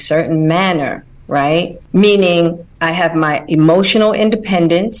in a certain manner, right? Meaning I have my emotional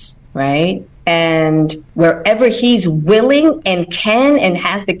independence, right? And wherever he's willing and can and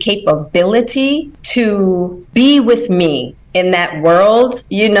has the capability to be with me in that world,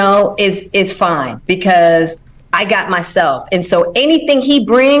 is fine because I got myself. And so anything he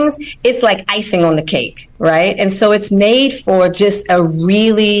brings, it's like icing on the cake, right? And so it's made for just a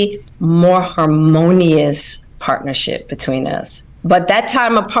really more harmonious partnership between us. But that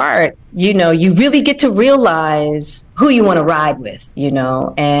time apart, you really get to realize who you want to ride with,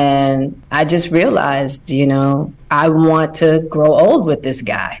 and I just realized, I want to grow old with this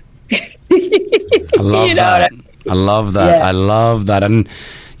guy. I love that. I love that. Yeah. I love that. And,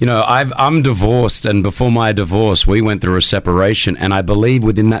 I'm divorced, and before my divorce, we went through a separation, and I believe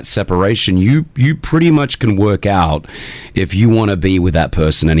within that separation, you pretty much can work out if you want to be with that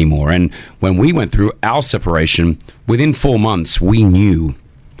person anymore. And when we went through our separation, within 4 months, we knew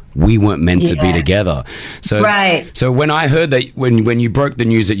we weren't meant to be together. So, right. So when I heard that, when you broke the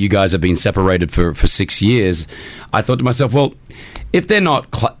news that you guys have been separated for 6 years, I thought to myself, well, if they're not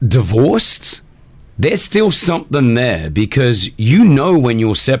divorced, there's still something there because when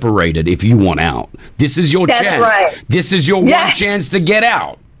you're separated if you want out. This is your chance. Right. This is your one chance to get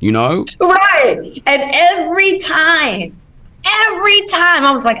out, Right. And every time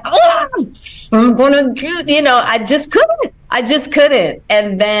I was like, I'm going to, I just couldn't.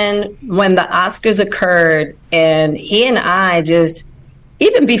 And then when the Oscars occurred and he and I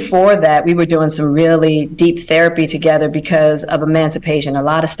even before that, we were doing some really deep therapy together because of emancipation. A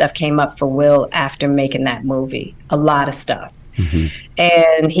lot of stuff came up for Will after making that movie. A lot of stuff. Mm-hmm.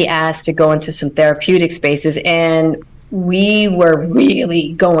 And he asked to go into some therapeutic spaces. And we were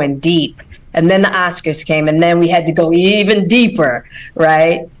really going deep. And then the Oscars came, and then we had to go even deeper,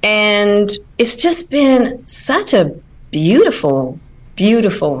 right? And it's just been such a beautiful,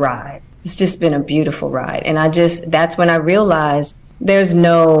 beautiful ride. It's just been a beautiful ride. And that's when I realized there's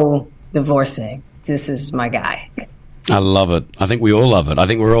no divorcing. This is my guy. I love it. I think we all love it. I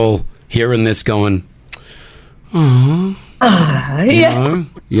think we're all hearing this going, oh. Yes.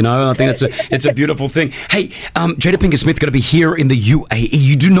 I think it's a beautiful thing. Hey, Jada Pinkett Smith going to be here in the UAE.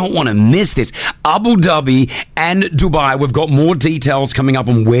 You do not want to miss this. Abu Dhabi and Dubai. We've got more details coming up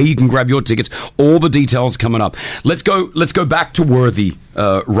on where you can grab your tickets. All the details coming up. Let's go back to Worthy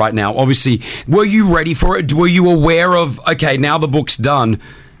right now. Obviously, were you ready for it? Were you aware of, okay, now the book's done.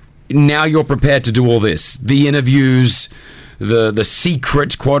 Now you're prepared to do all this. The interviews, the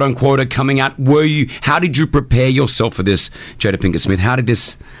secret, quote unquote, are coming out. How did you prepare yourself for this, Jada Pinkett Smith? How did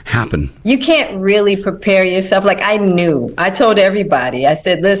this happen? You can't really prepare yourself. Like I told everybody, I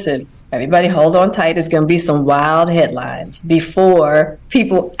said, listen, everybody hold on tight. There's going to be some wild headlines before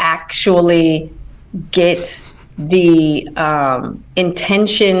people actually get the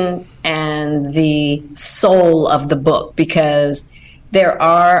intention and the soul of the book, because there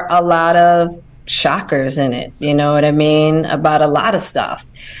are a lot of shockers in it, you know what I mean, about a lot of stuff.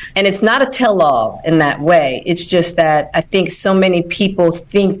 And it's not a tell-all in that way. It's just that I think so many people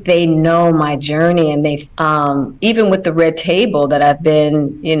think they know my journey, and they, even with the Red Table that I've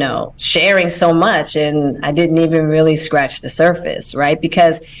been, you know, sharing so much, and I didn't even really scratch the surface, right?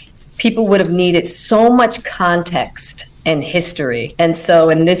 Because people would have needed so much context and history. And so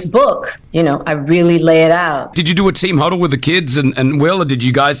in this book, you know, I really lay it out. Did you do a team huddle with the kids and Will, or did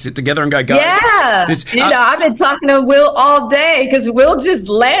you guys sit together and go, guys? Yeah. You know, I've been talking to Will all day because Will just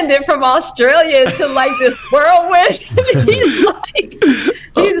landed from Australia to like this whirlwind.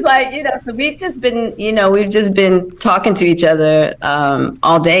 He's like, you know, so we've just been talking to each other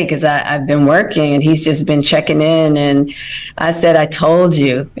all day because I've been working, and he's just been checking in. And I said, I told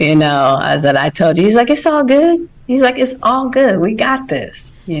you, you know, I told you. He's like, it's all good. He's like, it's all good. We got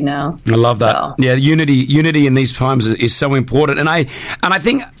this, you know. I love that. So. Yeah, unity in these times is so important. And I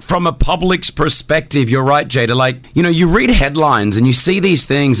think from a public's perspective, you're right, Jada. Like, you know, you read headlines and you see these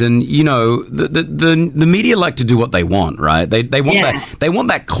things, and you know, the media like to do what they want, right? They want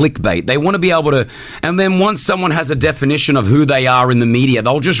that clickbait. They want to be able to, and then once someone has a definition of who they are in the media,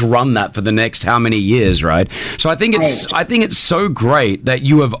 they'll just run that for the next how many years, right? So I think it's so great that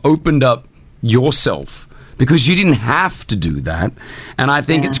you have opened up yourself, because you didn't have to do that. And I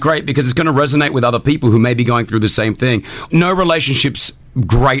think it's great because it's going to resonate with other people who may be going through the same thing. No relationship's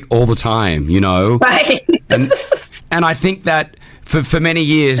great all the time, you know? Right. And I think that for many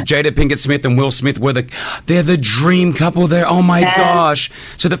years, Jada Pinkett Smith and Will Smith they're the dream couple there. Oh my gosh.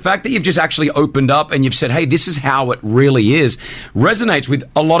 So the fact that you've just actually opened up and you've said, hey, this is how it really is, resonates with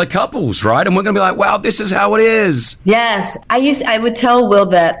a lot of couples, right? And we're going to be like, wow, this is how it is. Yes. I would tell Will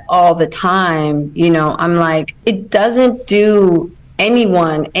that all the time. You know, I'm like, it doesn't do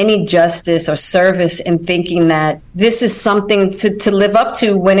anyone any justice or service in thinking that this is something to live up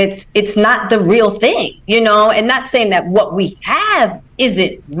to when it's not the real thing, you know, and not saying that what we have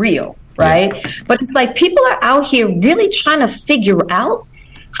isn't real, right? Yeah. But it's like people are out here really trying to figure out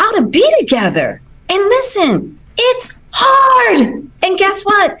how to be together. And listen, it's hard. And guess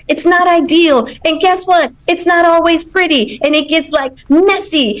what? It's not ideal. And guess what? It's not always pretty. And it gets like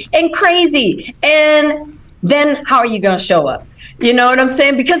messy and crazy. And then how are you going to show up? You know what I'm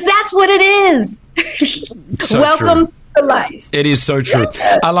saying? Because that's what it is. So Welcome true. to life. It is so true.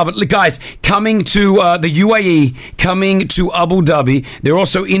 Yeah. I love it. Look, guys, coming to the UAE, coming to Abu Dhabi. They're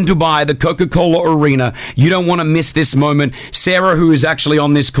also in Dubai, the Coca-Cola Arena. You don't want to miss this moment. Sarah, who is actually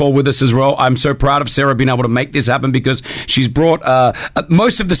on this call with us as well. I'm so proud of Sarah being able to make this happen because she's brought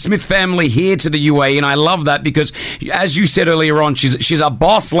most of the Smith family here to the UAE, and I love that because, as you said earlier on, she's a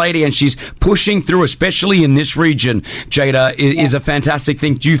boss lady and she's pushing through, especially in this region. Jada is a fantastic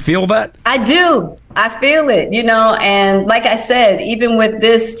thing. Do you feel that? I do. I feel it, you know, and like I said, even with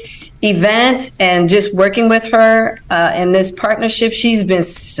this event and just working with her in this partnership, she's been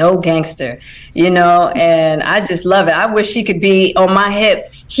so gangster, you know, and I just love it. I wish she could be on my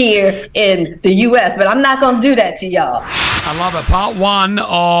hip here in the U.S., but I'm not going to do that to y'all. I love it. Part one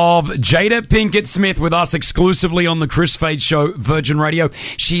of Jada Pinkett Smith with us exclusively on the Chris Fade Show, Virgin Radio.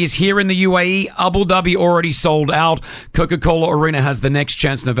 She is here in the UAE. Abu Dhabi already sold out. Coca-Cola Arena has the next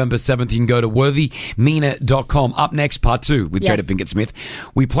chance November 7th. You can go to worthymina.com. Up next, part two with Jada Pinkett Smith.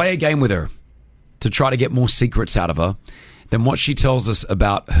 We play a game with her to try to get more secrets out of her than what she tells us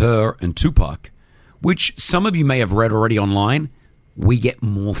about her and Tupac, which some of you may have read already online. We get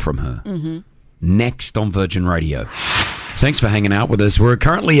more from her. Mm-hmm. Next on Virgin Radio. Thanks for hanging out with us. We're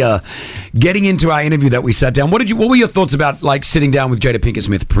currently getting into our interview that we sat down. What were your thoughts about like sitting down with Jada Pinkett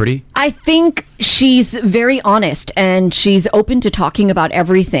Smith? Pretty? I think she's very honest and she's open to talking about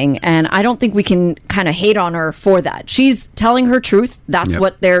everything. And I don't think we can kind of hate on her for that. She's telling her truth. That's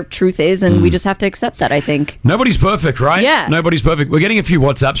what their truth is. And we just have to accept that, I think. Nobody's perfect, right? Yeah. Nobody's perfect. We're getting a few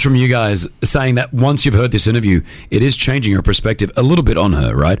WhatsApps from you guys saying that once you've heard this interview, it is changing your perspective a little bit on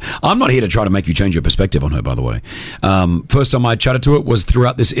her, right? I'm not here to try to make you change your perspective on her, by the way. First time I chatted to it was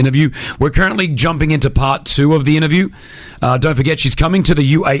throughout this interview. We're currently jumping into part two of the interview. Don't forget, she's coming to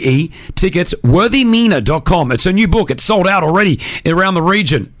the UAE. Tickets, worthymina.com. It's a new book. It's sold out already around the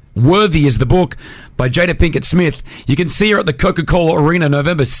region. Worthy is the book by Jada Pinkett Smith. You can see her at the Coca-Cola Arena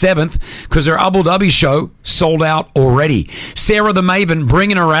November 7th because her Abu Dhabi show sold out already. Sarah the Maven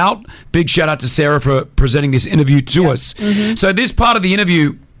bringing her out. Big shout out to Sarah for presenting this interview to us. Mm-hmm. So this part of the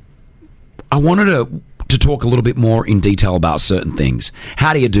interview, I wanted to talk a little bit more in detail about certain things.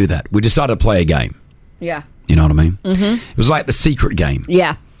 How do you do that? We decided to play a game. Yeah. You know what I mean? Mm-hmm. It was like the secret game.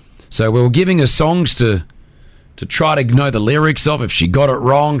 Yeah. So we were giving her songs to try to know the lyrics of. If she got it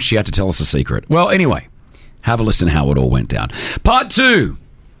wrong, she had to tell us a secret. Well, anyway, have a listen how it all went down. Part two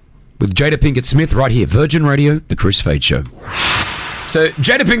with Jada Pinkett Smith right here, Virgin Radio, The Chris Fade Show. So,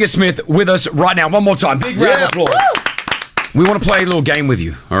 Jada Pinkett Smith with us right now. One more time. Big round of applause. We want to play a little game with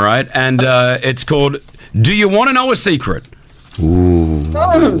you, all right? And it's called Do You Want to Know a Secret? Ooh.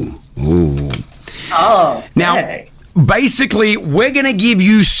 Ooh. Oh. Now, basically, we're going to give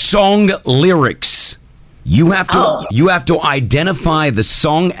you song lyrics. You have to identify the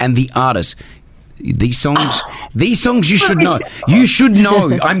song and the artist. These songs you should know. You should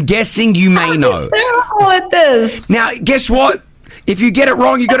know. I'm guessing you may know. I'm terrible at this. Now, guess what? If you get it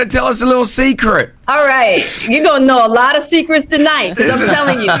wrong, you got to tell us a little secret. All right. You're going to know a lot of secrets tonight, because I'm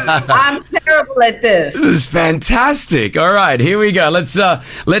telling you, I'm terrible at this. This is fantastic. All right, here we go. Let's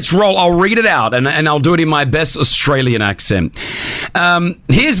roll. I'll read it out, and I'll do it in my best Australian accent.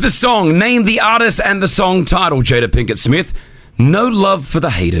 Here's the song. Name the artist and the song title, Jada Pinkett Smith. No love for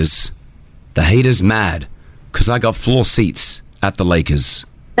the haters. The haters mad because I got floor seats at the Lakers.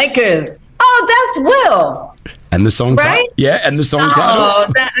 Lakers. Oh, that's Will. And the song right? title? Yeah, and the song title. Oh,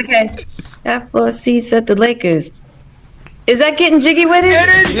 okay. Got floor seats at the Lakers. Is that Getting Jiggy With It? It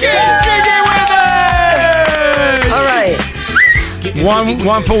is Getting Jiggy With It! All right.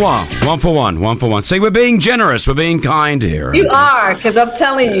 One for one. See, we're being generous. We're being kind here. You are, because I'm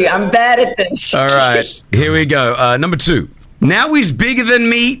telling you, I'm bad at this. All right, here we go. Number 2. Now he's bigger than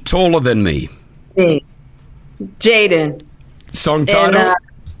me, taller than me. Jaden. Song title?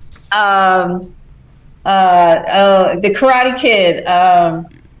 And, the Karate Kid.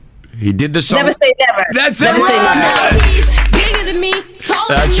 He did the song. Never Say Never. That's Never it. Say Never. Now he's bigger than me,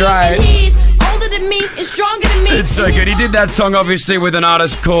 taller That's than me, right. and he's older than me and stronger than me. It's so good. He did that song, obviously, with an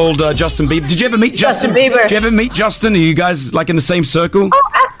artist called Justin Bieber. Did you ever meet Justin? Bieber. Did you ever meet Justin? Are you guys like in the same circle? Oh,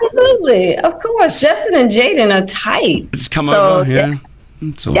 absolutely. Of course. Justin and Jaden are tight. It's come over, yeah.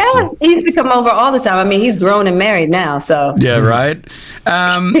 It's awesome. Yeah, he used to come over all the time. I mean, he's grown and married now, so. Yeah, right.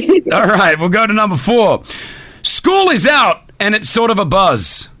 All right, we'll go to number 4. School is out and it's sort of a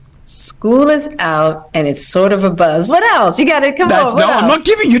buzz. School is out and it's sort of a buzz. What else? You got to come on. No, I'm not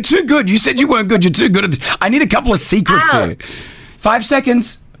giving you too good. You said you weren't good. You're too good at this. I need a couple of secrets here. 5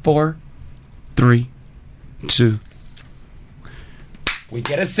 seconds. 4, 3, 2. We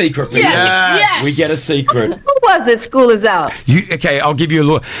get a secret. Yes. We get a secret. Who was it? School is out. Okay, I'll give you a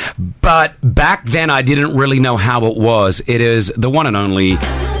little. But back then, I didn't really know how it was. It is the one and only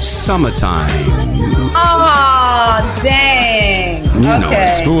Summertime. Oh, dang. You know,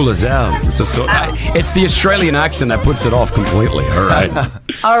 school is out. It's the Australian accent that puts it off completely. All right.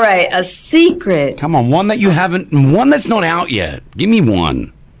 All right, a secret. Come on, one that you haven't, one that's not out yet. Give me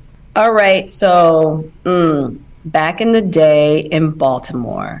one. All right, so back in the day in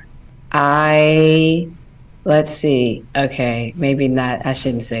Baltimore, let's see. Okay, maybe not. I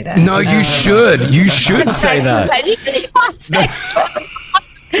shouldn't say that. No, you should. You should say that.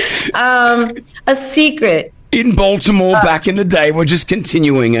 A secret. In Baltimore back in the day, we're just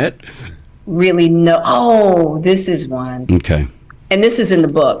continuing it. Really no. Oh, this is one. Okay. And this is in the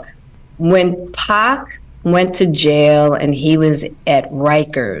book. When Pac went to jail and he was at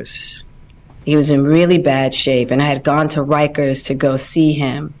Rikers, he was in really bad shape, and I had gone to Rikers to go see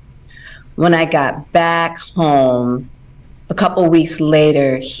him. When I got back home, a couple weeks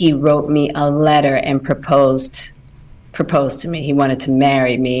later, he wrote me a letter and proposed to me. He wanted to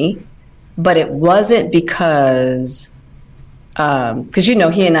marry me, but it wasn't because you know,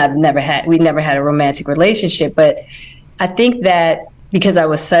 he and I never had a romantic relationship. But I think that because I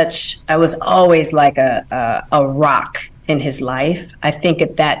was always like a rock in his life. I think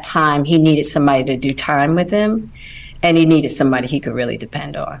at that time he needed somebody to do time with him, and he needed somebody he could really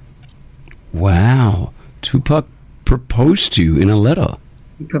depend on. Wow. Tupac proposed to you in a letter.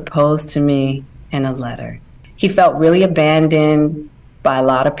 He proposed to me in a letter. He felt really abandoned by a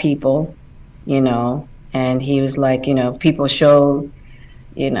lot of people, you know, and he was like, you know, people showed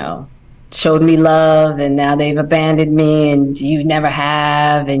me love, and now they've abandoned me, and you never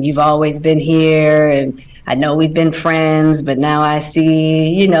have, and you've always been here, and I know we've been friends, but now I see,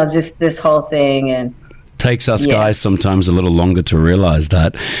 you know, just this whole thing. And takes us guys sometimes a little longer to realize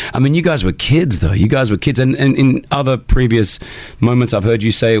that. I mean, you guys were kids, though. You guys were kids. And in other previous moments, I've heard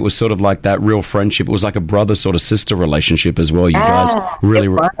you say it was sort of like that real friendship. It was like a brother sort of sister relationship as well. You guys really,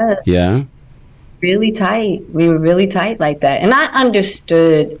 yeah? Really tight. We were really tight like that. And I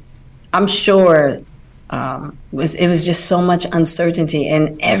understood, I'm sure, it was just so much uncertainty.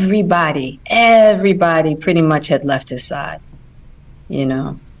 And everybody pretty much had left his side, you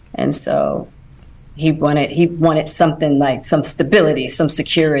know? And so he wanted something like some stability, some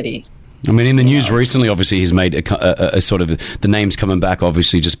security. I mean, in the news recently, obviously, he's made a sort of, the name's coming back,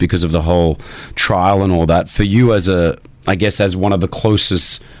 obviously, just because of the whole trial and all that. For you as as one of the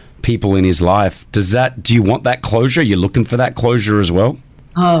closest people in his life. Do you want that closure? You're looking for that closure as well?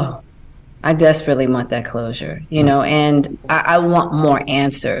 Oh, I desperately want that closure, and I want more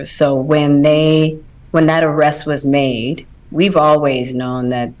answers. So when that arrest was made, we've always known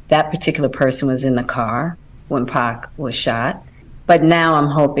that particular person was in the car when Pac was shot. But now I'm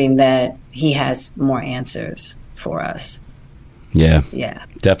hoping that he has more answers for us. Yeah. Yeah.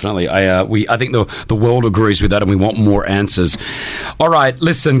 Definitely. I think the world agrees with that, and we want more answers. All right,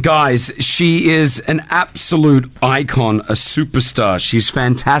 listen, guys, she is an absolute icon, a superstar. She's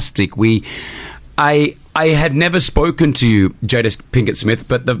fantastic. I had never spoken to you, Jada Pinkett Smith,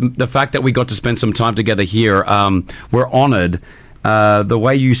 but the fact that we got to spend some time together here, we're honored. The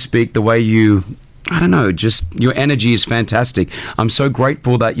way you speak, the way you... I don't know, just your energy is fantastic. I'm so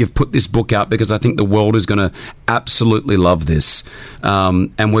grateful that you've put this book out because I think the world is going to absolutely love this.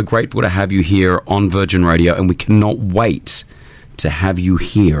 And we're grateful to have you here on Virgin Radio, and we cannot wait to have you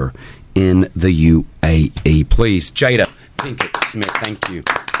here in the UAE. Please, Jada Pinkett Smith, thank you.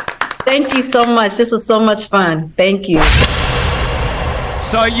 Thank you so much. This was so much fun. Thank you.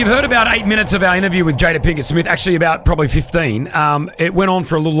 So you've heard about 8 minutes of our interview with Jada Pinkett Smith, actually about probably 15. It went on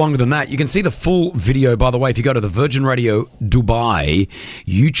for a little longer than that. You can see the full video, by the way, if you go to the Virgin Radio Dubai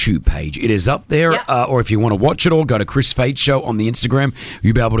YouTube page. It is up there. Yep. Or if you want to watch it all, go to Chris Fade Show on the Instagram.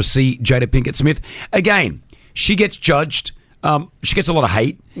 You'll be able to see Jada Pinkett Smith. Again, she gets judged. She gets a lot of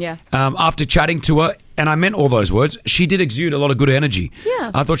hate. Yeah. After chatting to her, and I meant all those words, she did exude a lot of good energy.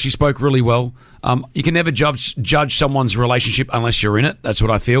 Yeah. I thought she spoke really well. You can never judge someone's relationship unless you're in it. That's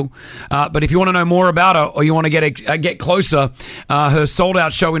what I feel. But if you want to know more about her, or you want to get closer, her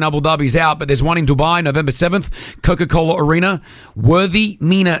sold-out show in Abu Dhabi is out, but there's one in Dubai, November 7th, Coca-Cola Arena.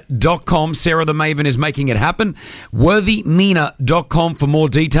 WorthyMina.com. Sarah the Maven is making it happen. WorthyMina.com for more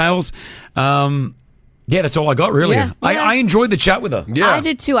details. Yeah, that's all I got, really. Yeah. I enjoyed the chat with her. Yeah. I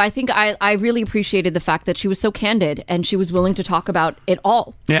did too. I think I really appreciated the fact that she was so candid and she was willing to talk about it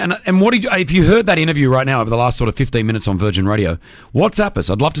all. Yeah, and what did you, if you heard that interview right now over the last sort of 15 minutes on Virgin Radio, WhatsApp us.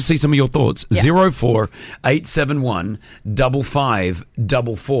 I'd love to see some of your thoughts. Yeah. 04871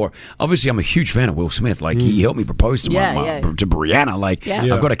 5544. Obviously, I'm a huge fan of Will Smith. Like, he helped me propose to to Brianna. Like,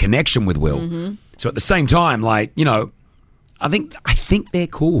 I've got a connection with Will. Mm-hmm. So at the same time, like, I think they're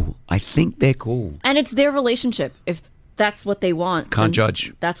cool. And it's their relationship. If that's what they want. Can't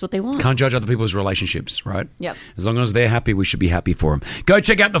judge. That's what they want. Can't judge other people's relationships, right? Yep. As long as they're happy, we should be happy for them. Go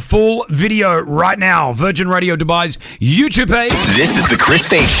check out the full video right now. Virgin Radio Dubai's YouTube page. This is the Chris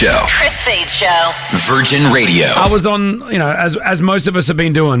Fade Show. Chris Fade Show. Virgin Radio. I was on, as most of us have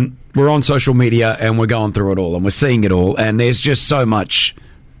been doing, we're on social media and we're going through it all and we're seeing it all. And there's just so much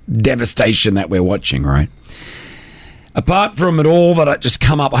devastation that we're watching, right? Apart from it all that I just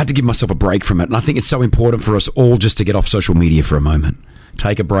come up, I had to give myself a break from it. And I think it's so important for us all just to get off social media for a moment.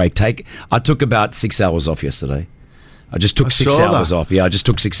 Take a break. I took about 6 hours off yesterday. I just took 6 hours off. Yeah, I just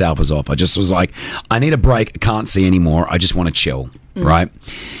took 6 hours off. I just was like, I need a break. I can't see anymore. I just want to chill, right?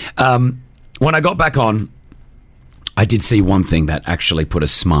 When I got back on, I did see one thing that actually put a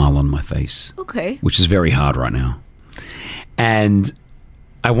smile on my face. Okay. Which is very hard right now. And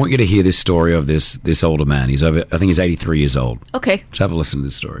I want you to hear this story of this older man. I think he's 83 years old. Okay. Let's have a listen to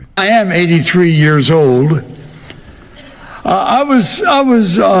this story. I am 83 years old. I was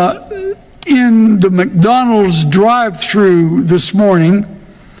in the McDonald's drive-thru this morning.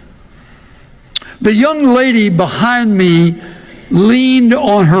 The young lady behind me leaned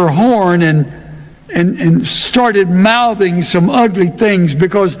on her horn and started mouthing some ugly things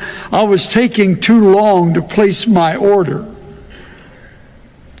because I was taking too long to place my order.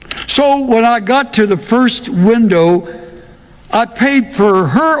 So when I got to the first window, I paid for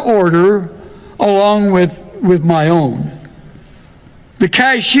her order along with my own. The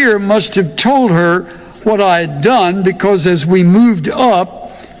cashier must have told her what I had done because as we moved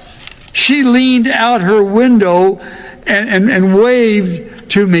up, she leaned out her window and waved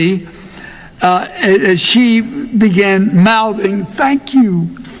to me as she began mouthing, thank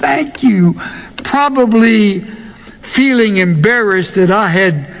you, probably feeling embarrassed that I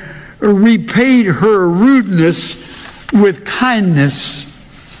had repaid her rudeness with kindness.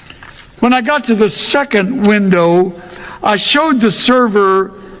 When I got to the second window, I showed the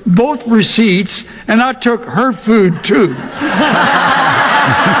server both receipts and I took her food too.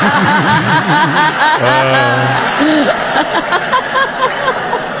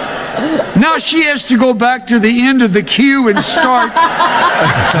 Now she has to go back to the end of the queue and start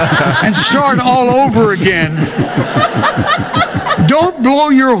all over again. Don't blow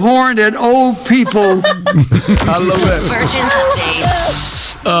your horn at old people. I love it. Virgin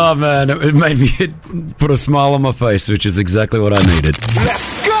Update. Oh man, it made me put a smile on my face, which is exactly what I needed.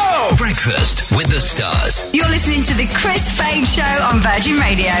 Let's go! Breakfast with the Stars. You're listening to the Chris Fade Show on Virgin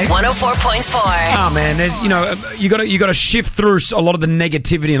Radio 104.4. Oh man, there's you got to shift through a lot of the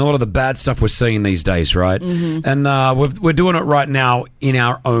negativity and a lot of the bad stuff we're seeing these days, right? Mm-hmm. And we're doing it right now in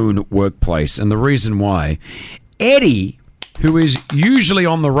our own workplace, and the reason why, Eddie, who is usually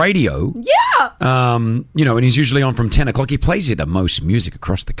on the radio, and he's usually on from 10 o'clock. He plays you the most music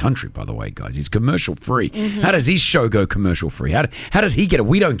across the country, by the way, guys. He's commercial free. Mhm. How does his show go commercial free? How does he get it?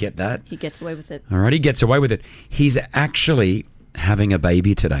 We don't get that. He gets away with it. All right, he gets away with it. He's actually having a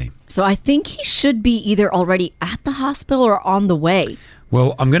baby today. So I think he should be either already at the hospital or on the way.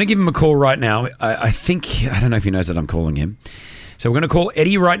 Well, I'm going to give him a call right now. I don't know if he knows that I'm calling him. So we're going to call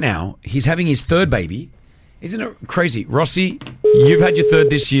Eddie right now. He's having his third baby. Isn't it crazy? Rossi, you've had your third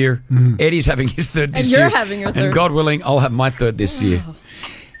this year. Eddie's having his third this year. And you're having your third. And God willing, I'll have my third this year.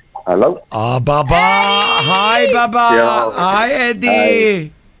 Hello? Oh, Baba. Hi, Baba. Yo. Hi,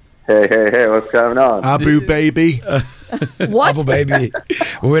 Eddie. Hey, what's going on? Abu baby. What? Abu baby.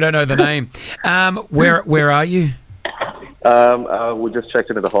 Well, we don't know the name. Where are you? We just checked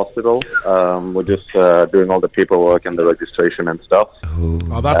into the hospital. We're just doing all the paperwork and the registration and stuff.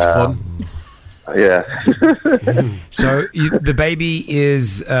 Oh, that's fun. Yeah. So the baby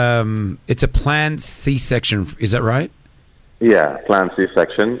is, it's a planned C-section. Is that right? Yeah, planned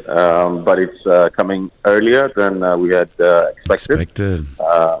C-section, but it's coming earlier than we had expected.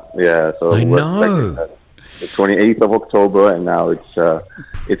 Yeah, so I we're know. expecting the 28th of October, and now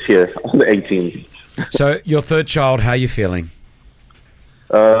it's here on the 18th. So your third child, how are you feeling?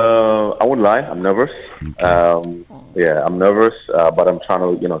 I won't lie, I'm nervous. I'm nervous, but I'm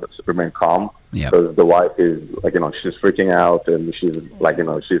trying to, remain calm. Because the wife is she's freaking out and she's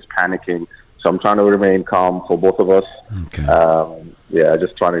she's panicking. So I'm trying to remain calm for both of us. Okay.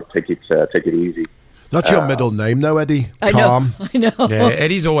 Just trying to take it easy. That's your middle name, though, Eddie. I Calm. know. I know. Yeah,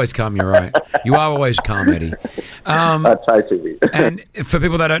 Eddie's always calm. You're right. You are always calm, Eddie. I try to be. And for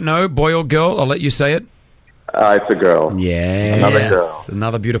people that don't know, boy or girl, I'll let you say it. It's a girl. Yeah, Another girl.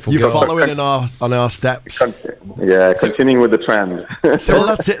 Another beautiful You're girl. following on our steps. Continuing with the trend. Well,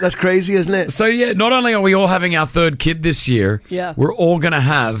 that's it. That's crazy, isn't it? So yeah, not only are we all having our third kid this year, we're all going to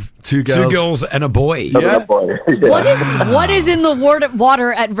have two girls and a boy. Yeah. What is in the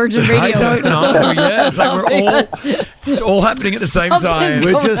water at Virgin Radio? I don't know. Yeah, it's like it's all happening at the same time.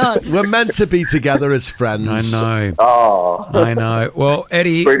 We're meant to be together as friends. I know. Oh, I know. Well,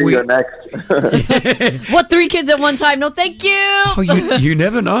 Eddie, you're next. What, 3 kids at one time? No, thank you. Oh, you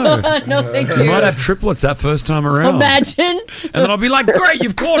never know. No, thank You you. might have triplets that first time around. Imagine. And then I'll be like, great,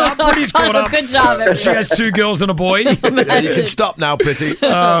 you've caught up. Pretty's caught up. Good job, everyone. She has 2 girls and a boy. Yeah, you can stop now, Pretty.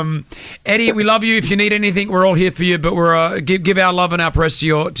 Eddie, we love you. If you need anything, we're all here for you. But we're give our love and our prayers to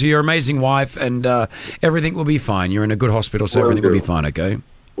your amazing wife, and everything will be fine. You're in a good hospital, so everything will be fine. Okay.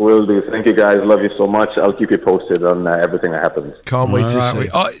 Will do. Thank you, guys. Love you so much. I'll keep you posted on everything that happens. Can't wait to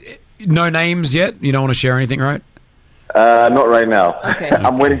see. No names yet? You don't want to share anything, right? Not right now. Okay.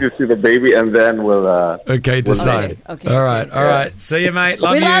 I'm waiting to see the baby, and then we'll. Decide. Okay. All right. See you, mate.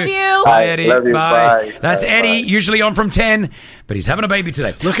 Love We you. love you. Bye, Eddie. Love you. Bye. Bye. That's Bye. Eddie, usually on from 10, but he's having a baby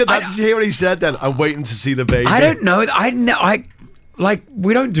today. Look at that. Did you hear what he said then? I'm waiting to see the baby. I don't know.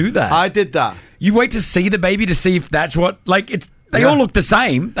 We don't do that. I did that. You wait to see the baby to see if that's what, they all look the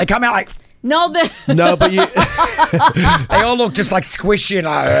same. They come out like... No, No, but you... They all look just like squishy.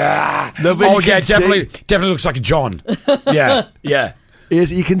 No, but you can definitely looks like a John. Yeah.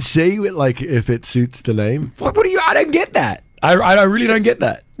 You can see if it suits the name. What do you? I don't get that. I really don't get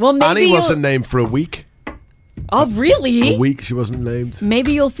that. Well, maybe Annie wasn't named for a week. Oh, really? A week she wasn't named.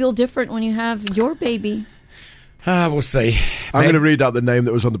 Maybe you'll feel different when you have your baby. We'll see. I'm going to read out the name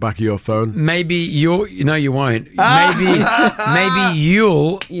that was on the back of your phone. Maybe you'll... No, you won't. Maybe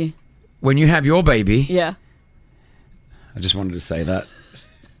you'll... Yeah. When you have your baby... Yeah. I just wanted to say that.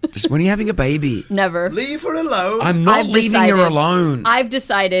 Just when you're having a baby... Never. Leave her alone. I'm not leaving her alone. I've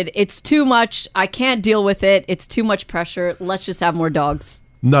decided it's too much. I can't deal with it. It's too much pressure. Let's just have more dogs.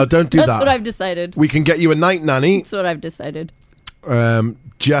 No, don't do that. That's what I've decided. We can get you a night nanny. That's what I've decided.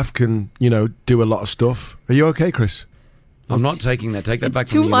 Jeff can, do a lot of stuff. Are you okay, Chris? I'm not taking that. Take that back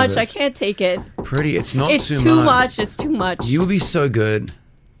It's from too the much. I universe. can't take it. Pretty, it's not It's too too much. much. It's too much. You'll be so good.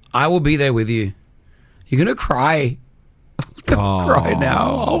 I will be there with you. You're going to cry. Cry now.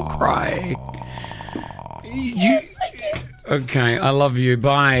 I'll cry. Okay, I love you.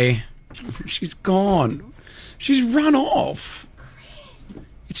 Bye. She's gone. She's run off. Chris.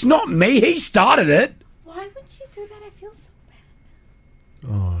 It's not me. He started it. Why would you do that? I feel so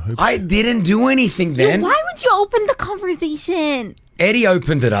bad. I didn't do anything then. Why would you open the conversation? Eddie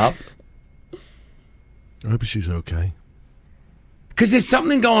opened it up. I hope she's okay. Because there's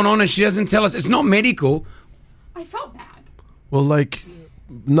something going on and she doesn't tell us. It's not medical. I felt bad. Well, like,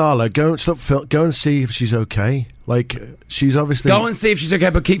 Nala, go and see if she's okay. Like, she's obviously... Go and see if she's okay,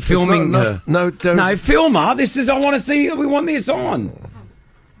 but keep filming her. No, don't. No, film her. I want to see, we want this on.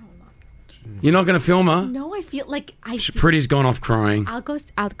 You're not going to film her? No, I feel like Pretty's gone off crying. I'll go.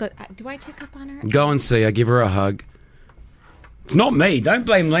 Do I check up on her? Go and see her. Give her a hug. It's not me. Don't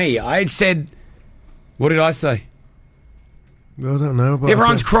blame me. I said... What did I say? I don't know. But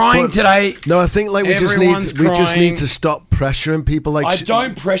Everyone's crying today. No, I think like we just need to stop pressuring people. Like I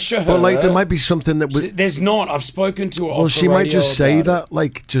don't pressure her. But like there might be something that there's not. I've spoken to her. Well, she might just say that.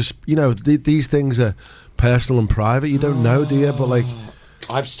 Like just these things are personal and private. You don't know, do you? But like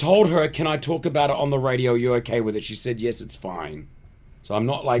I've told her, can I talk about it on the radio? Are you okay with it? She said yes, it's fine. So I'm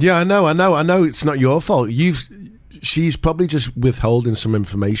not like... Yeah, I know. It's not your fault. She's probably just withholding some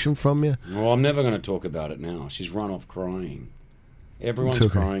information from you. Well, I'm never going to talk about it now. She's run off crying. Everyone's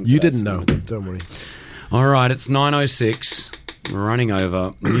crying. You didn't know. Don't worry. All right, it's 9:06. We're running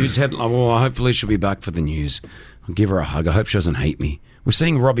over. News headline. Well, hopefully she'll be back for the news. I'll give her a hug. I hope she doesn't hate me. We're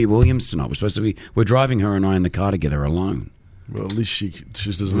seeing Robbie Williams tonight. We're driving her and I in the car together alone. Well, at least she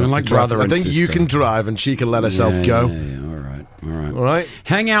doesn't We're have like to drive. brother I and think you sister. can drive and she can let herself go. Yeah. All right.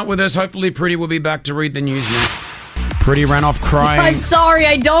 Hang out with us. Hopefully Pretty will be back to read the news now. Pretty ran off crying. I'm sorry,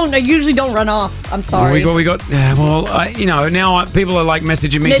 I usually don't run off. I'm sorry. We got now people are like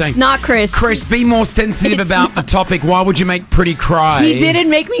messaging me It's saying... not Chris. Chris, be more sensitive about the topic. Why would you make Pretty cry? He didn't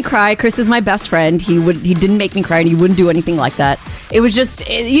make me cry. Chris is my best friend. He didn't make me cry, and he wouldn't do anything like that. It was just,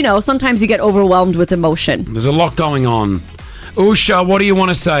 sometimes you get overwhelmed with emotion. There's a lot going on. Usha, what do you want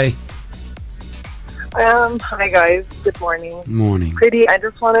to say? Hi guys. Good morning. Morning. Pretty, I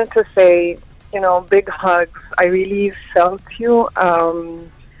just wanted to say, big hugs. I really felt you.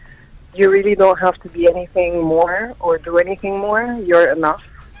 You really don't have to be anything more or do anything more. You're enough.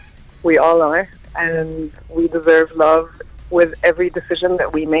 We all are. And we deserve love with every decision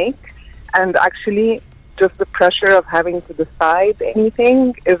that we make. And actually, just the pressure of having to decide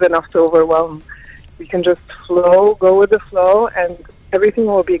anything is enough to overwhelm. We can just go with the flow, and everything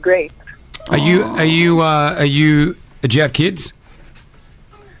will be great. Do you have kids?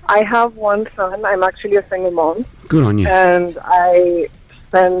 I have one son. I'm actually a single mom. Good on you. And I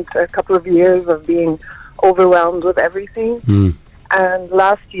spent a couple of years of being overwhelmed with everything. And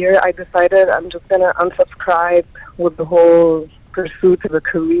last year I decided I'm just going to unsubscribe with the whole pursuit of a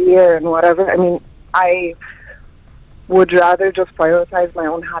career and whatever. I mean, I would rather just prioritize my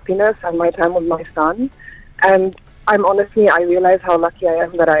own happiness and my time with my son. And I realize how lucky I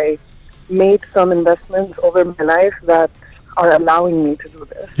am that I made some investments over my life that are allowing me to do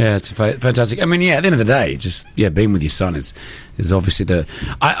this. Yeah, it's fantastic. I mean, at the end of the day, just being with your son is obviously the...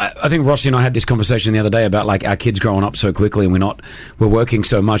 I think Rossi and I had this conversation the other day about like our kids growing up so quickly, and we're working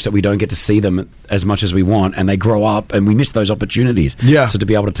so much that we don't get to see them as much as we want, and they grow up and we miss those opportunities. Yeah. So to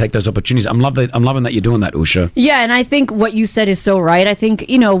be able to take those opportunities, I'm loving that you're doing that, Usha. Yeah, and I think what you said is so right. I think,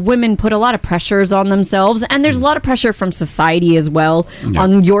 women put a lot of pressures on themselves, and there's a lot of pressure from society as well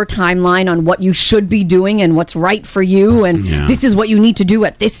on your timeline, on what you should be doing and what's right for you, and this is what you need to do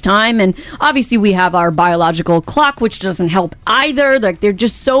at this time. And obviously we have our biological clock, which doesn't help either. Like, there are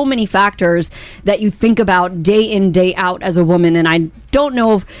just so many factors that you think about day in, day out as a woman, and I don't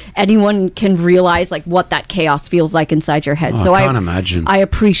know if anyone can realize like what that chaos feels like inside your head. I can't imagine. I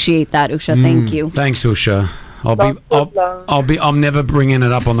appreciate that, Usha. Thank you. Thanks, Usha. I'm never bringing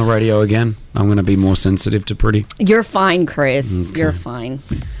it up on the radio again. I'm going to be more sensitive to Pretty. You're fine, Chris. Okay. You're fine.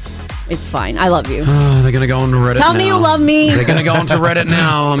 It's fine. I love you. They're going to go on to Reddit Tell now. me you love me. They're going to go on to Reddit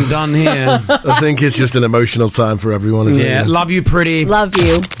now. I'm done here. I think it's just an emotional time for everyone, isn't it? Yeah, love you, Pretty. Love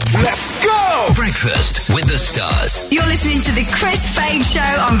you. Let's go! Breakfast with the Stars. You're listening to the Chris Fade Show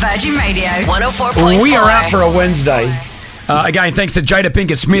on Virgin Radio 104.4. We are out for a Wednesday. Again, thanks to Jada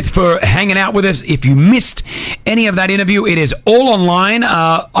Pinkett Smith for hanging out with us. If you missed any of that interview, it is all online.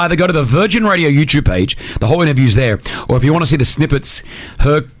 Either go to the Virgin Radio YouTube page, the whole interview's there, or if you want to see the snippets,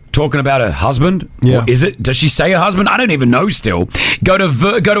 her talking about her husband, or is it? Does she say her husband? I don't even know still. Go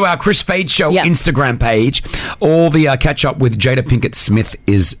to our Chris Fade Show Instagram page. All the catch up with Jada Pinkett Smith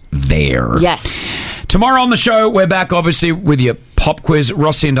is there. Yes. Tomorrow on the show, we're back obviously with your pop quiz.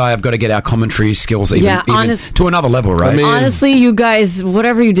 Rossi and I have got to get our commentary skills even to another level, right? Honestly, you guys,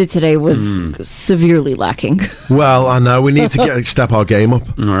 whatever you did today was severely lacking. Well, I know. We need to step our game up.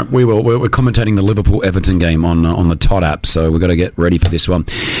 All right, we will. We're commentating the Liverpool-Everton game on the Todd app, so we've got to get ready for this one.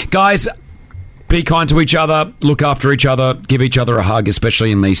 Guys, be kind to each other, look after each other, give each other a hug,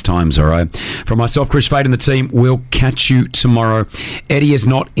 especially in these times, all right? From myself, Chris Fade, and the team, we'll catch you tomorrow. Eddie is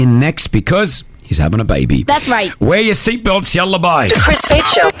not in next because He's having a baby. That's right. Wear your seatbelts, yalla bye. The Chris Fade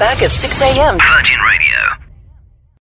Show back at 6 a.m. Virgin Radio.